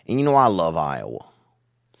Iowa. And I love Iowa.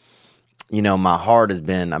 My heart I've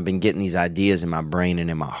been getting these ideas in my brain and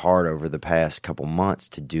in my heart over the past couple months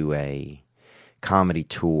to do a comedy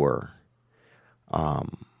tour,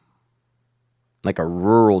 like a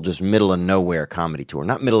rural, just middle of nowhere comedy tour.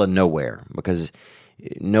 Not middle of nowhere, because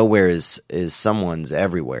nowhere is someone's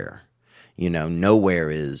everywhere. Nowhere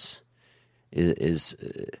is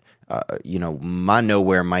my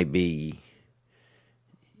nowhere might be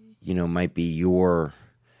your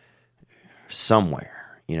somewhere.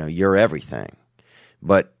 You're everything.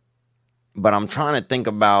 But I'm trying to think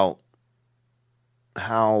about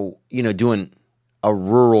how, doing a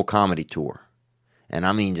rural comedy tour. And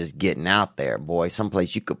I mean just getting out there, boy.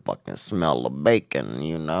 Someplace you could fucking smell the bacon,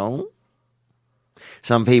 a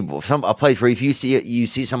place where if you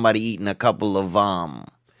see somebody eating a couple of,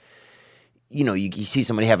 you see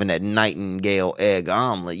somebody having that Nightingale egg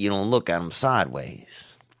omelet, you don't look at them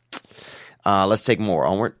sideways. Let's take more.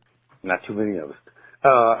 Onward. Not too many of us.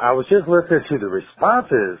 I was just listening to the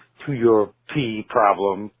responses to your pee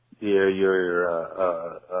problem, your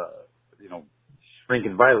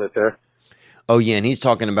shrinking violet there. Oh yeah, and he's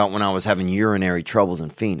talking about when I was having urinary troubles in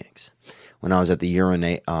Phoenix, when I was at the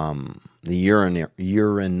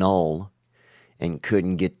urinal and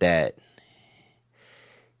couldn't get that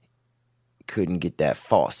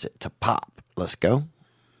faucet to pop. Let's go.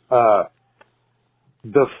 I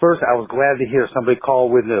was glad to hear somebody call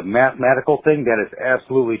with the mathematical thing. That is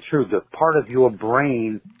absolutely true. The part of your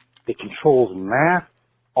brain that controls math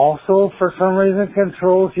also, for some reason,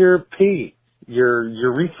 controls your pee, your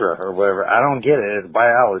urethra or whatever. I don't get it. It's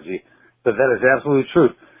biology. But that is absolutely true.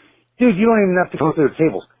 Dude, you don't even have to go through the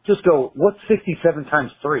tables. Just go, what's 67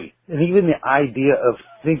 times 3? And even the idea of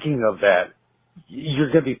thinking of that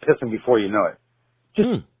you're going to be pissing before you know it.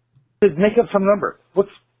 Just make up some number. What's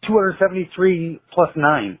 273 plus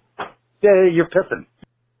 9? Yeah, you're pissing.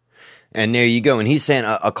 And there you go. And he's saying,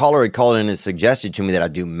 a caller had called in and suggested to me that I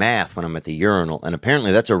do math when I'm at the urinal. And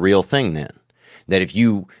apparently that's a real thing then. That if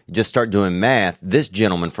you just start doing math, this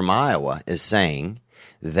gentleman from Iowa is saying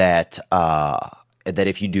that that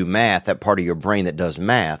if you do math, that part of your brain that does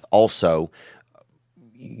math also,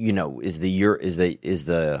 you know,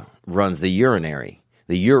 runs the urinary,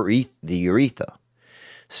 the urethra.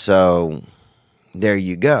 So there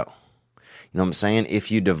you go. You know what I'm saying?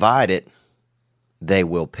 If you divide it, they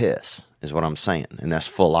will piss, is what I'm saying. And that's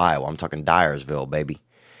full Iowa. I'm talking Dyersville, baby.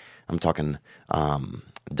 I'm talking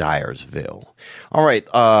Dyersville. All right,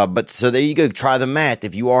 but so there you go. Try the math.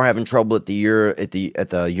 If you are having trouble at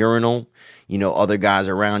the urinal, you know, other guys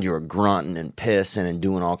around you are grunting and pissing and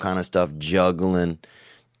doing all kind of stuff, juggling.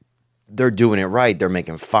 They're doing it right. They're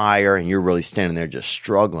making fire, and you're really standing there just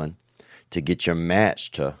struggling to get your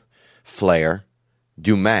match to flare.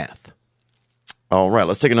 Do math. All right,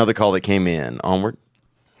 let's take another call that came in. Onward.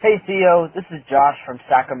 Hey, Theo. This is Josh from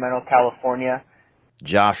Sacramento, California.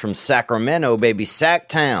 Josh from Sacramento, baby.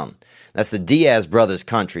 Sacktown. That's the Diaz brothers'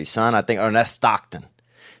 country, son. I think, or that's Stockton.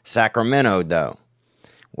 Sacramento, though.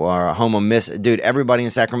 Or dude, everybody in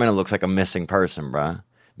Sacramento looks like a missing person, bruh.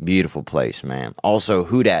 Beautiful place, man. Also,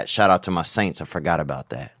 who dat? Shout out to my Saints. I forgot about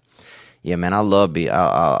that. Yeah, man, I love the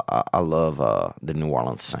New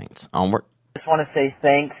Orleans Saints. Onward. I just want to say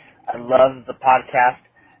thanks. I love the podcast.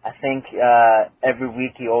 I think every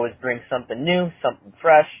week you always bring something new, something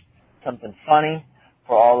fresh, something funny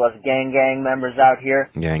for all us gang members out here.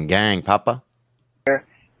 Gang, papa.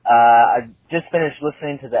 I just finished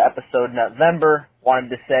listening to the episode in November.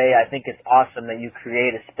 Wanted to say I think it's awesome that you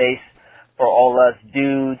create a space for all us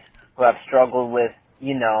dudes who have struggled with,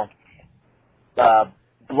 you know,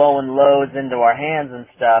 blowing loads into our hands and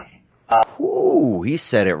stuff. Ooh, he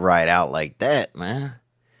said it right out like that, man.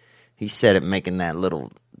 He said it making that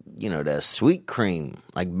little, you know, that sweet cream,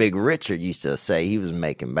 like Big Richard used to say he was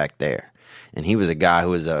making back there. And he was a guy who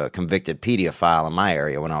was a convicted pedophile in my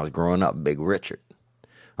area when I was growing up, Big Richard.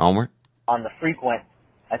 Onward. On the frequent,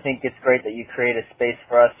 I think it's great that you create a space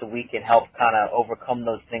for us so we can help kind of overcome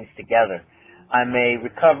those things together. I'm a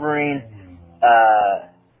recovering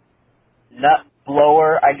nut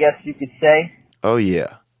blower, I guess you could say. Oh,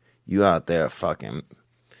 yeah. You out there fucking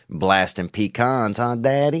blasting pecans, huh,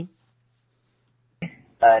 Daddy?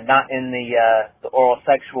 Not in the oral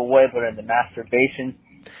sexual way, but in the masturbation.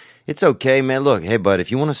 It's okay, man. Look, hey, bud,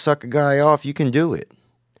 if you want to suck a guy off, you can do it.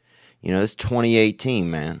 You know, it's 2018,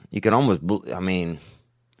 man. You can almost,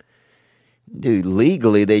 dude,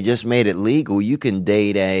 legally, they just made it legal. You can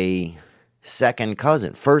date a second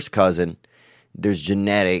cousin. First cousin, there's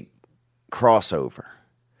genetic crossover.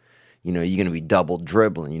 You know, you're going to be double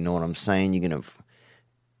dribbling. You know what I'm saying? You're going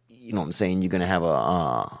to have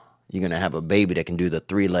a baby that can do the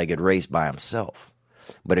three-legged race by himself.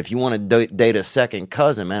 But if you want to date a second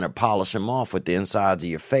cousin, man, or polish him off with the insides of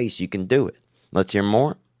your face, you can do it. Let's hear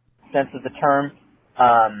more. Sense of the term,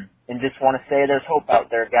 and just want to say there's hope out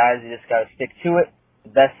there, guys. You just got to stick to it. The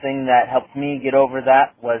best thing that helped me get over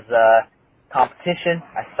that was competition.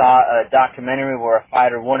 I saw a documentary where a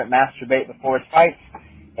fighter wouldn't masturbate before his fights,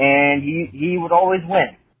 and he would always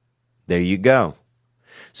win. There you go.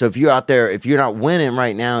 So if you're out there, if you're not winning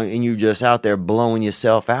right now and you're just out there blowing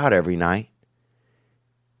yourself out every night,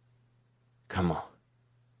 come on.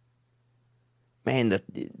 Man,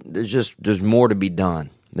 there's more to be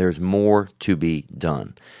done. There's more to be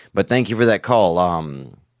done. But thank you for that call.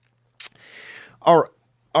 All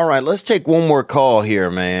right, let's take one more call here,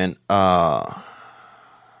 man. Onward.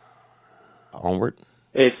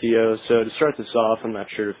 Hey, Theo. So to start this off, I'm not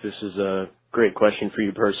sure if this is a great question for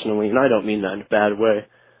you personally, and I don't mean that in a bad way.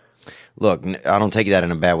 Look, I don't take that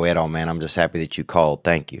in a bad way at all, man. I'm just happy that you called.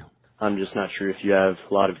 Thank you. I'm just not sure if you have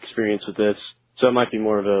a lot of experience with this, so it might be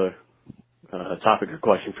more of a topic or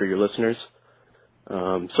question for your listeners. So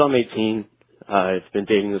I'm 18. I've been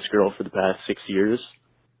dating this girl for the past 6 years.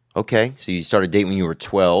 Okay, so you started dating when you were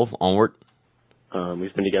 12. Onward.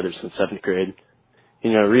 We've been together since 7th grade.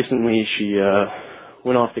 You know, recently she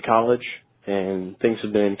went off to college, and things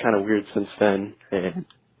have been kind of weird since then. And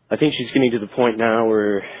I think she's getting to the point now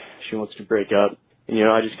where she wants to break up. And, you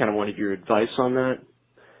know, I just kind of wanted your advice on that.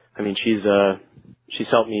 I mean, she's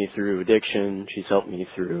helped me through addiction. She's helped me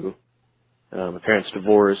through my parents'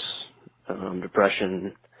 divorce,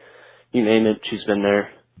 depression, you name it, she's been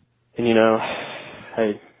there. And, you know,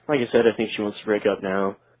 like I said, I think she wants to break up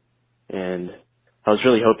now. And I was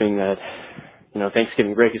really hoping that, you know,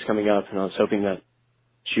 Thanksgiving break is coming up, and I was hoping that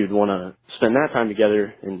she would want to spend that time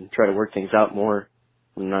together and try to work things out more.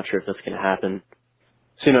 I'm not sure if that's going to happen.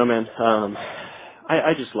 So, you know, man,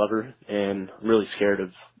 I just love her, and I'm really scared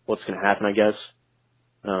of what's going to happen, I guess.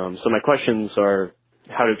 So my questions are,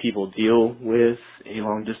 how do people deal with a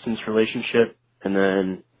long-distance relationship? And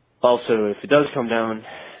then also, if it does come down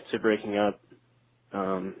to breaking up,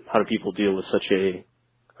 how do people deal with such a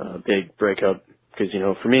big breakup? Because, you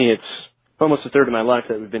know, for me, it's almost a third of my life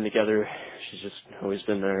that we've been together. She's just always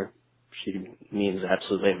been there. She means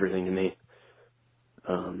absolutely everything to me.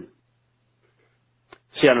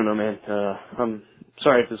 See, I don't know, man. I'm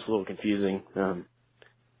sorry if this is a little confusing.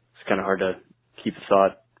 It's kind of hard to keep a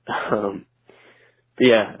thought. But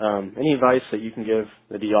yeah, any advice that you can give,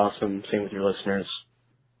 that'd be awesome. Same with your listeners.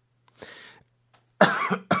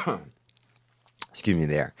 Excuse me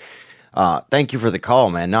there. Thank you for the call,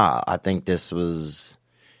 man. No, I think this was,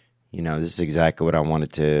 you know, this is exactly what I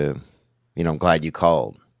wanted to, you know, I'm glad you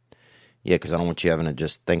called. Yeah, because I don't want you having to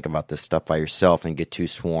just think about this stuff by yourself and get too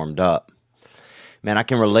swarmed up. Man, I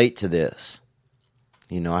can relate to this.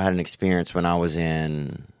 You know, I had an experience when I was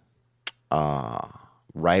in,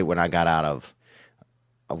 right when I got out of,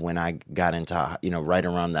 when I got into, you know, right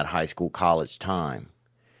around that high school, college time.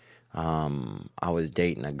 I was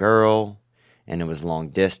dating a girl, and it was long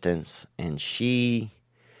distance, and she,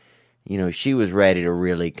 you know, she was ready to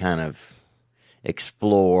really kind of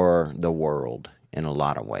explore the world in a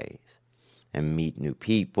lot of ways and meet new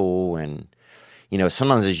people. And, you know,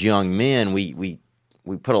 sometimes as young men, we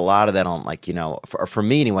put a lot of that on, like, you know, for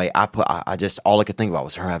me anyway, I just, all I could think about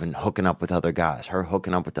was her hooking up with other guys.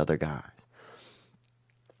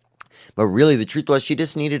 But really, the truth was, she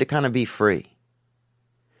just needed to kind of be free,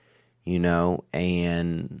 you know,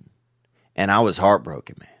 and I was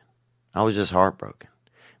heartbroken, man. I was just heartbroken.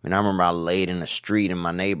 I mean, I remember I laid in the street in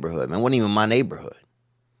my neighborhood. Man, it wasn't even my neighborhood.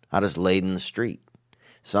 I just laid in the street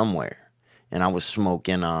somewhere, and I was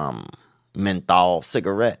smoking menthol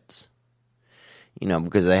cigarettes, you know,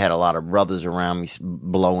 because they had a lot of brothers around me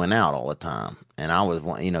blowing out all the time, and I was,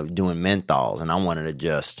 you know, doing menthols, and I wanted to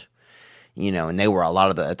just, you know, and they were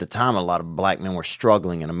at the time, a lot of black men were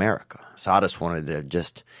struggling in America. So I just wanted to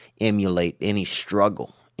just emulate any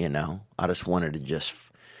struggle, you know. I just wanted to just,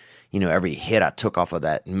 you know, every hit I took off of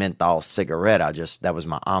that menthol cigarette, that was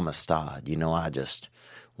my Amistad, you know. I just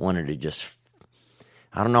wanted to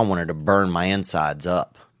I wanted to burn my insides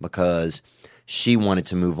up, because she wanted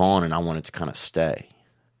to move on and I wanted to kind of stay.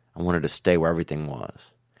 I wanted to stay where everything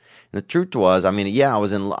was. And the truth was, I mean, yeah, I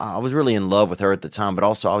was really in love with her at the time, but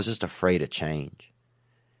also I was just afraid of change.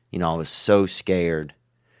 You know, I was so scared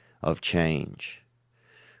of change.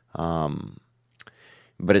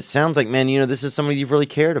 But it sounds like, man, you know, this is somebody you've really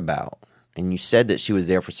cared about. And you said that she was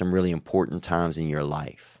there for some really important times in your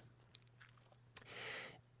life.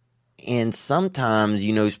 And sometimes,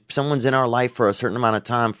 you know, someone's in our life for a certain amount of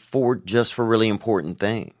time for really important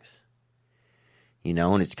things. You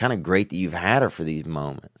know, and it's kind of great that you've had her for these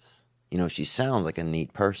moments. You know, she sounds like a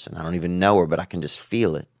neat person. I don't even know her, but I can just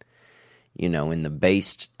feel it. You know, in the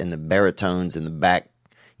bass and the baritones in the back,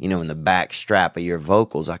 you know, in the back strap of your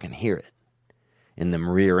vocals, I can hear it. In them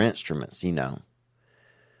rear instruments, you know,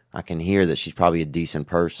 I can hear that she's probably a decent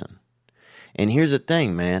person. And here's the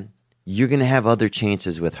thing, man. You're going to have other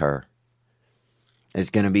chances with her. It's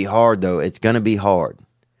going to be hard, though. It's going to be hard.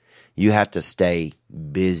 You have to stay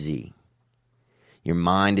busy. Your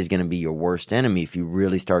mind is going to be your worst enemy if you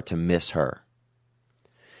really start to miss her.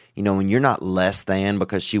 You know, when you're not less than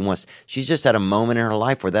because she's just at a moment in her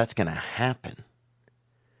life where that's going to happen.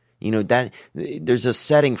 You know, that there's a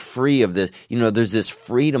setting free of the, you know, there's this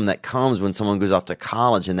freedom that comes when someone goes off to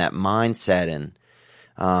college and that mindset.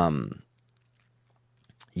 And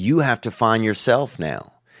you have to find yourself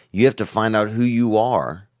now. You have to find out who you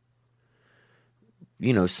are,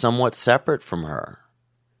 you know, somewhat separate from her.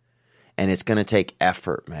 And it's going to take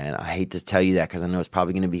effort, man. I hate to tell you that because I know it's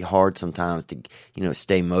probably going to be hard sometimes to, you know,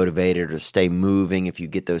 stay motivated or stay moving if you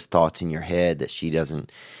get those thoughts in your head that she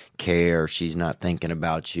doesn't care, or she's not thinking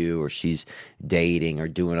about you, or she's dating or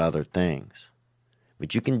doing other things.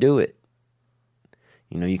 But you can do it.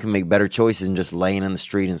 You know, you can make better choices than just laying in the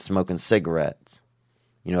street and smoking cigarettes.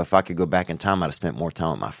 You know, if I could go back in time, I'd have spent more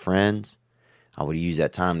time with my friends. I would use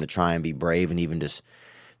that time to try and be brave and even just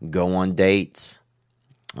go on dates.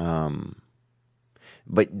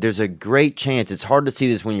 But there's a great chance. It's hard to see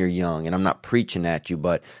this when you're young, and I'm not preaching at you,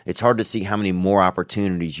 but it's hard to see how many more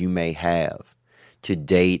opportunities you may have to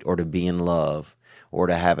date or to be in love or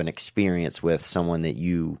to have an experience with someone that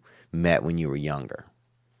you met when you were younger.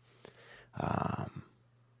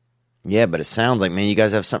 Yeah, but it sounds like, man, you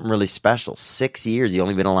guys have something really special. 6 years. You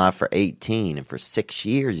only been alive for 18. And for 6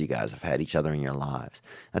 years, you guys have had each other in your lives.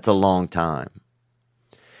 That's a long time.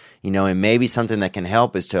 You know, and maybe something that can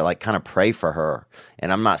help is to, like, kind of pray for her.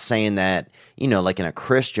 And I'm not saying that, you know, like in a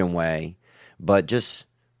Christian way, but just,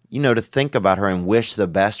 you know, to think about her and wish the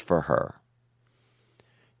best for her.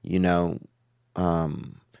 You know,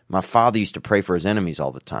 my father used to pray for his enemies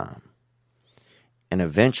all the time. And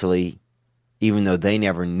eventually, even though they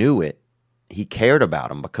never knew it, he cared about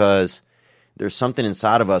them, because there's something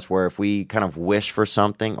inside of us where if we kind of wish for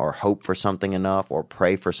something or hope for something enough or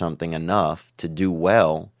pray for something enough to do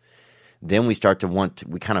well, then we start to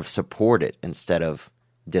we kind of support it instead of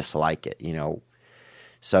dislike it, you know.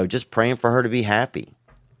 So just praying for her to be happy.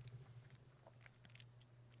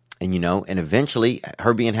 And, you know, and eventually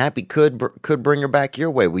her being happy could bring her back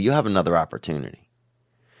your way. Well, you have another opportunity.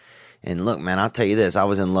 And look, man, I'll tell you this. I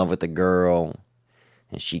was in love with a girl,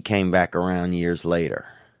 and she came back around years later.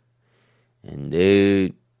 And,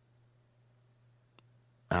 dude,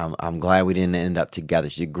 I'm glad we didn't end up together.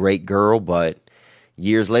 She's a great girl, but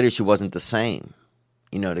years later, she wasn't the same.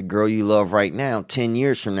 You know, the girl you love right now, 10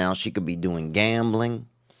 years from now, she could be doing gambling.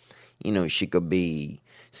 You know, she could be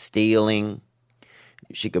stealing.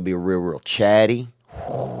 She could be real chatty.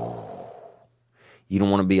 You don't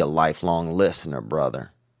want to be a lifelong listener,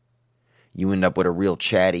 brother. You end up with a real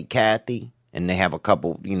chatty Kathy, and they have a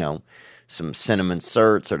couple, you know, some cinnamon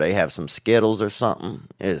certs, or they have some Skittles or something.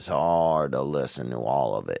 It's hard to listen to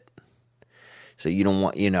all of it. So you don't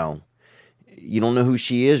want, you know, you don't know who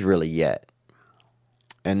she is really yet.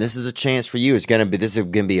 And this is a chance for you. This is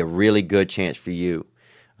going to be a really good chance for you.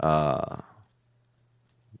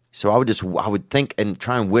 So I would think and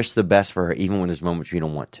try and wish the best for her, even when there's moments you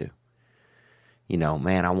don't want to. You know,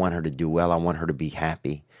 man, I want her to do well. I want her to be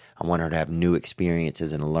happy. I want her to have new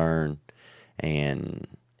experiences and learn and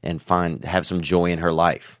have some joy in her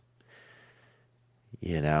life.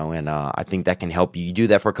 You know, and I think that can help you. You do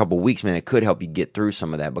that for a couple of weeks, man, it could help you get through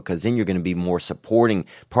some of that, because then you're going to be more supporting.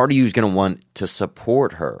 Part of you is going to want to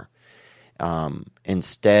support her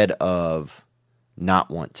instead of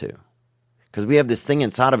not want to. Because we have this thing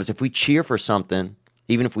inside of us. If we cheer for something,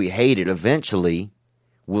 even if we hate it, eventually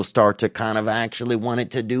we'll start to kind of actually want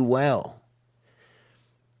it to do well.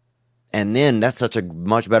 And then that's such a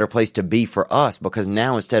much better place to be for us, because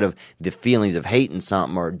now instead of the feelings of hating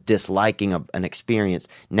something or disliking an experience,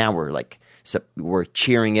 now we're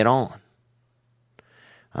cheering it on.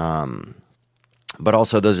 But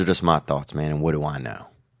also, those are just my thoughts, man. And what do I know?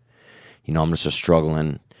 You know, I'm just a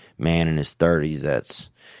struggling man in his 30s that's,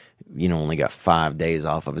 you know, only got 5 days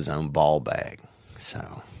off of his own ball bag.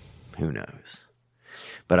 So who knows?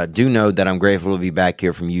 But I do know that I'm grateful to be back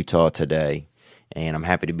here from Utah today. And I'm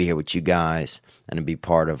happy to be here with you guys and to be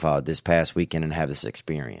part of this past weekend and have this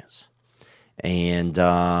experience. And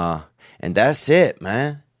that's it,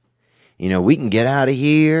 man. You know, we can get out of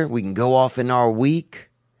here. We can go off in our week.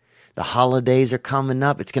 The holidays are coming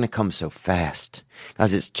up. It's going to come so fast.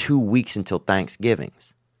 Guys, it's 2 weeks until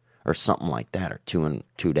Thanksgiving's or something like that, or 2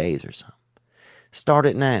 days or something. Start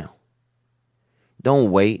it now.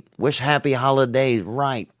 Don't wait. Wish happy holidays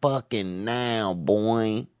right fucking now,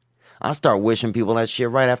 boy. I start wishing people that shit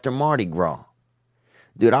right after Mardi Gras.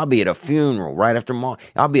 Dude, I'll be at a funeral right after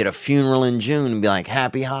I'll be at a funeral in June and be like,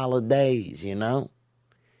 happy holidays, you know?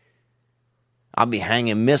 I'll be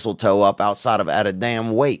hanging mistletoe up outside at a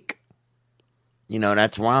damn wake. You know,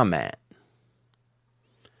 that's where I'm at.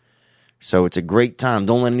 So it's a great time.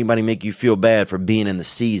 Don't let anybody make you feel bad for being in the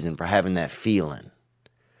season, for having that feeling.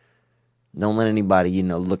 Don't let anybody, you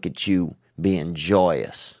know, look at you being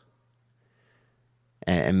joyous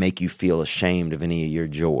and make you feel ashamed of any of your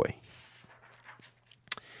joy.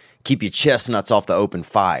 Keep your chestnuts off the open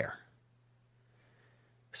fire.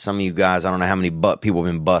 Some of you guys, I don't know how many people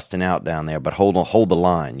have been busting out down there, but hold the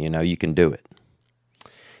line. You know, you can do it.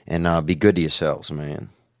 And be good to yourselves, man,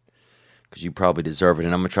 because you probably deserve it.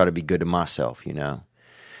 And I'm going to try to be good to myself, you know.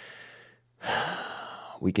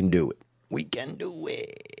 We can do it. We can do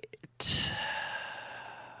it.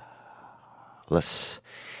 Let's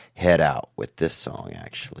head out with this song,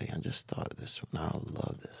 actually. I just thought of this one. I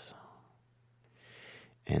love this song.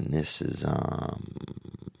 And this is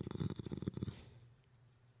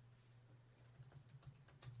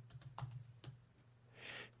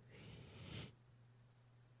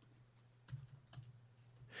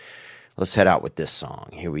let's head out with this song.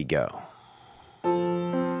 Here we go.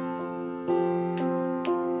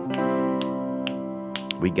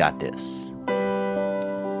 We got this.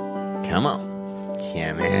 Come on.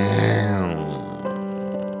 Come on.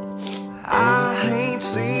 I ain't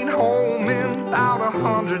seen home without a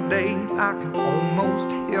 100 days, I can almost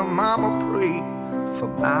hear mama pray for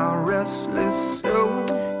my restless soul.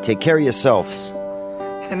 Take care of yourselves.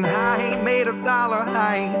 And I ain't made $1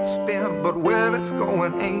 I ain't spent, but where it's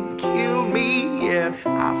going ain't killed me yet.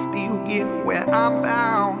 I still get where I'm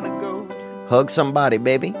bound to go. Hug somebody,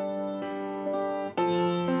 baby.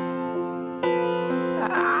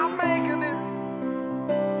 I'm making it.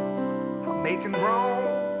 I'm making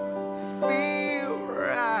wrong feel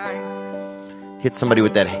right. Hit somebody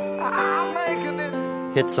with that. I'm making it.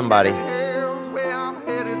 Hit somebody. Hell's where I'm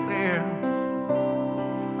headed there.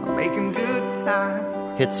 I'm making good time.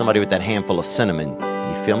 Hit somebody with that handful of cinnamon.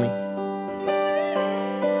 You feel me?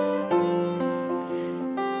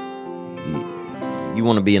 You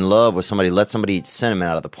want to be in love with somebody, let somebody eat cinnamon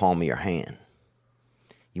out of the palm of your hand.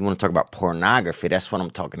 You want to talk about pornography, that's what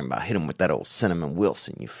I'm talking about. Hit them with that old Cinnamon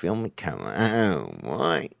Wilson. You feel me? Come on,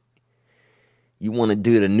 boy. You want to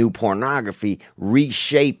do the new pornography,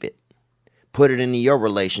 reshape it. Put it into your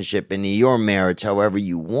relationship, into your marriage, however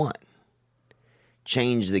you want.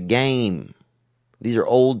 Change the game. These are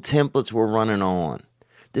old templates we're running on.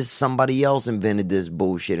 This is somebody else invented this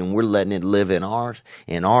bullshit, and we're letting it live in our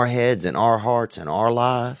heads, in our hearts, in our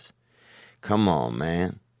lives. Come on,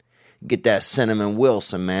 man. Get that Cinnamon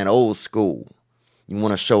Wilson, man, old school. You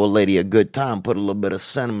want to show a lady a good time, put a little bit of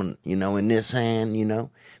cinnamon, in this hand,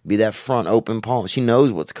 Be that front open palm. She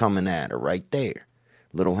knows what's coming at her right there.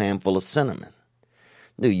 Little handful of cinnamon.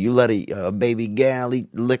 Dude, you let a baby gal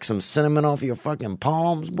lick some cinnamon off your fucking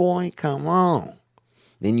palms, boy? Come on.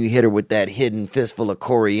 Then you hit her with that hidden fistful of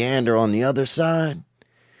coriander on the other side.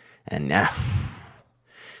 And now,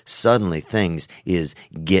 suddenly things is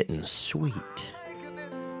getting sweet.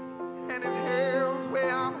 And if hell's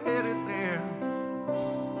where I'm headed there,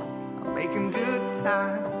 I'm making good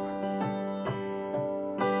time.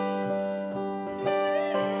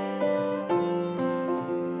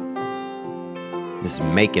 This is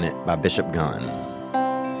Making It by Bishop Gunn.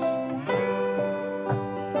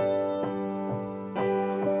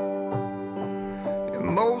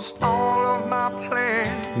 Most all of my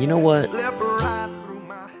plans. You know what? Slip right through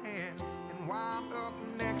my hands and wound up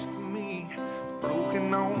next to me,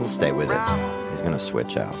 broken on We'll stay with it. ground. He's going to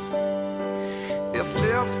switch out. If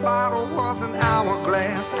this bottle was an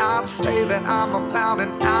hourglass, I'd say that I'm about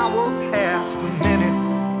an hour past the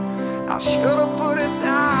minute. I should have put it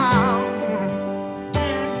down,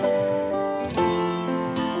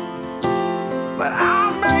 but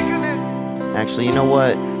I'm making it. Actually, you know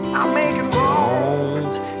what? I'm making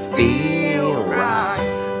wrongs feel right.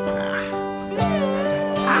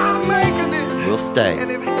 I'm making it. We'll stay.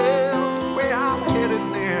 And if hell's where I'm headed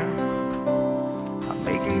there, I'm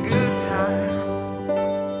making good time.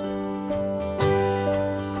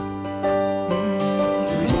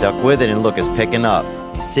 We stuck with it, and look, it's picking up.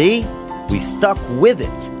 You see? We stuck with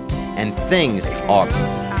it, and things are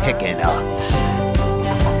picking up.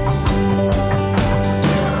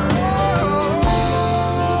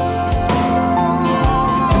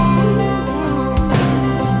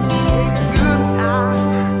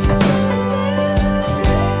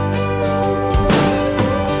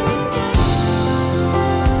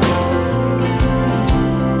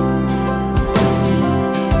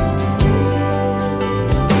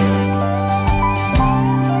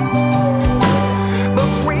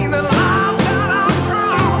 Between the lines that I've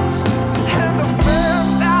crossed and the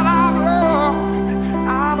friends that I've lost,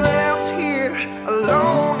 I'm left here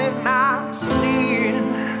alone in my skin.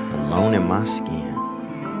 Alone in my skin.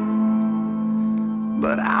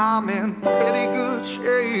 But I'm in pretty good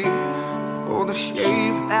shape for the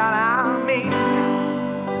shape that I'm in.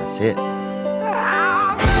 That's it.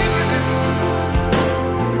 I'm making it.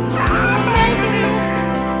 I'm making it.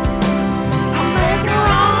 I'm making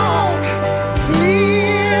wrong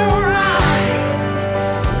feel right.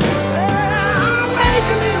 I'm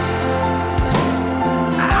making it.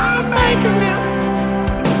 I'm making it.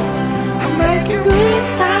 I'm making good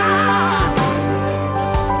time.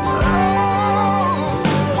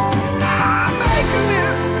 I'm making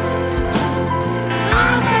it.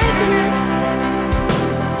 I'm making it.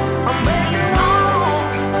 I'm making wrong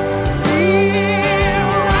feel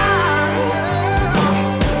right.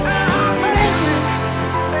 I'm making it.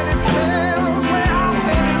 And if hell's where I'm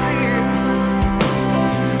headed there,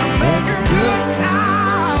 I'm making good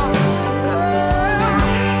time.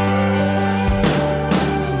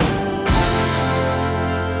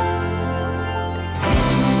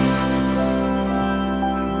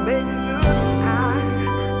 Making good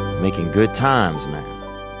time. Making good times, man.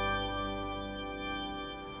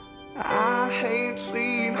 I ain't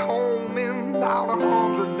seen home in about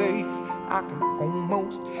 100 days. I can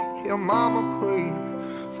almost hear mama pray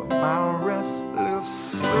for my restless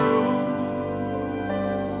soul.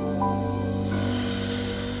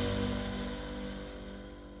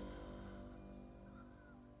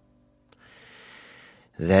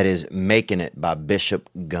 That is Making It by Bishop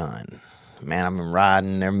Gunn. Man, I've been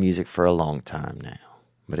riding their music for a long time now.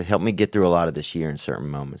 But it helped me get through a lot of this year in certain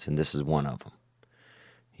moments, and this is one of them.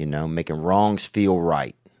 You know, making wrongs feel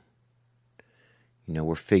right. You know,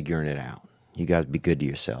 we're figuring it out. You guys be good to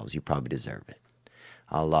yourselves. You probably deserve it.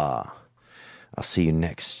 I'll see you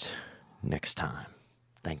next time.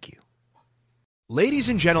 Thank you. Ladies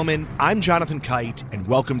and gentlemen, I'm Jonathan Kite, and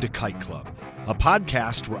welcome to Kite Club, a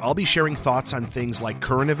podcast where I'll be sharing thoughts on things like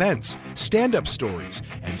current events, stand-up stories,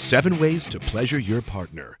 and 7 ways to pleasure your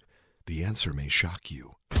partner. The answer may shock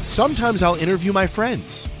you. Sometimes I'll interview my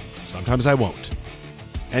friends. Sometimes I won't.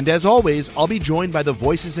 And as always, I'll be joined by the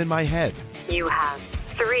voices in my head. You have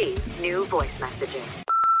 3 new voice messages.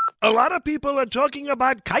 A lot of people are talking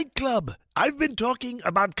about Kite Club. I've been talking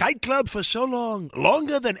about Kite Club for so long,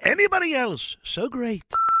 longer than anybody else. So great.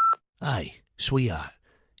 Hey, sweetheart,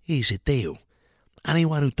 here's the deal.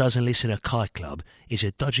 Anyone who doesn't listen to Kite Club is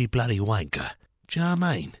a dodgy bloody wanker. Do you know what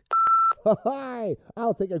I mean? Hi,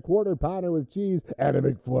 I'll take a quarter pounder with cheese and a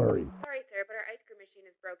McFlurry. Sorry, sir, but our ice cream machine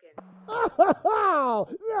is broken. Oh,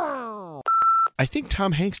 no! I think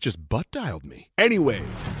Tom Hanks just butt-dialed me. Anyway,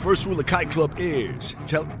 first rule of Kite Club is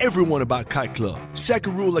tell everyone about Kite Club.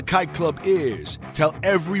 Second rule of Kite Club is tell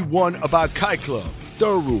everyone about Kite Club.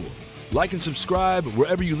 Third rule, like and subscribe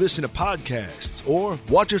wherever you listen to podcasts or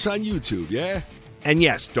watch us on YouTube, yeah? And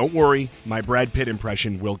yes, don't worry, my Brad Pitt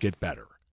impression will get better.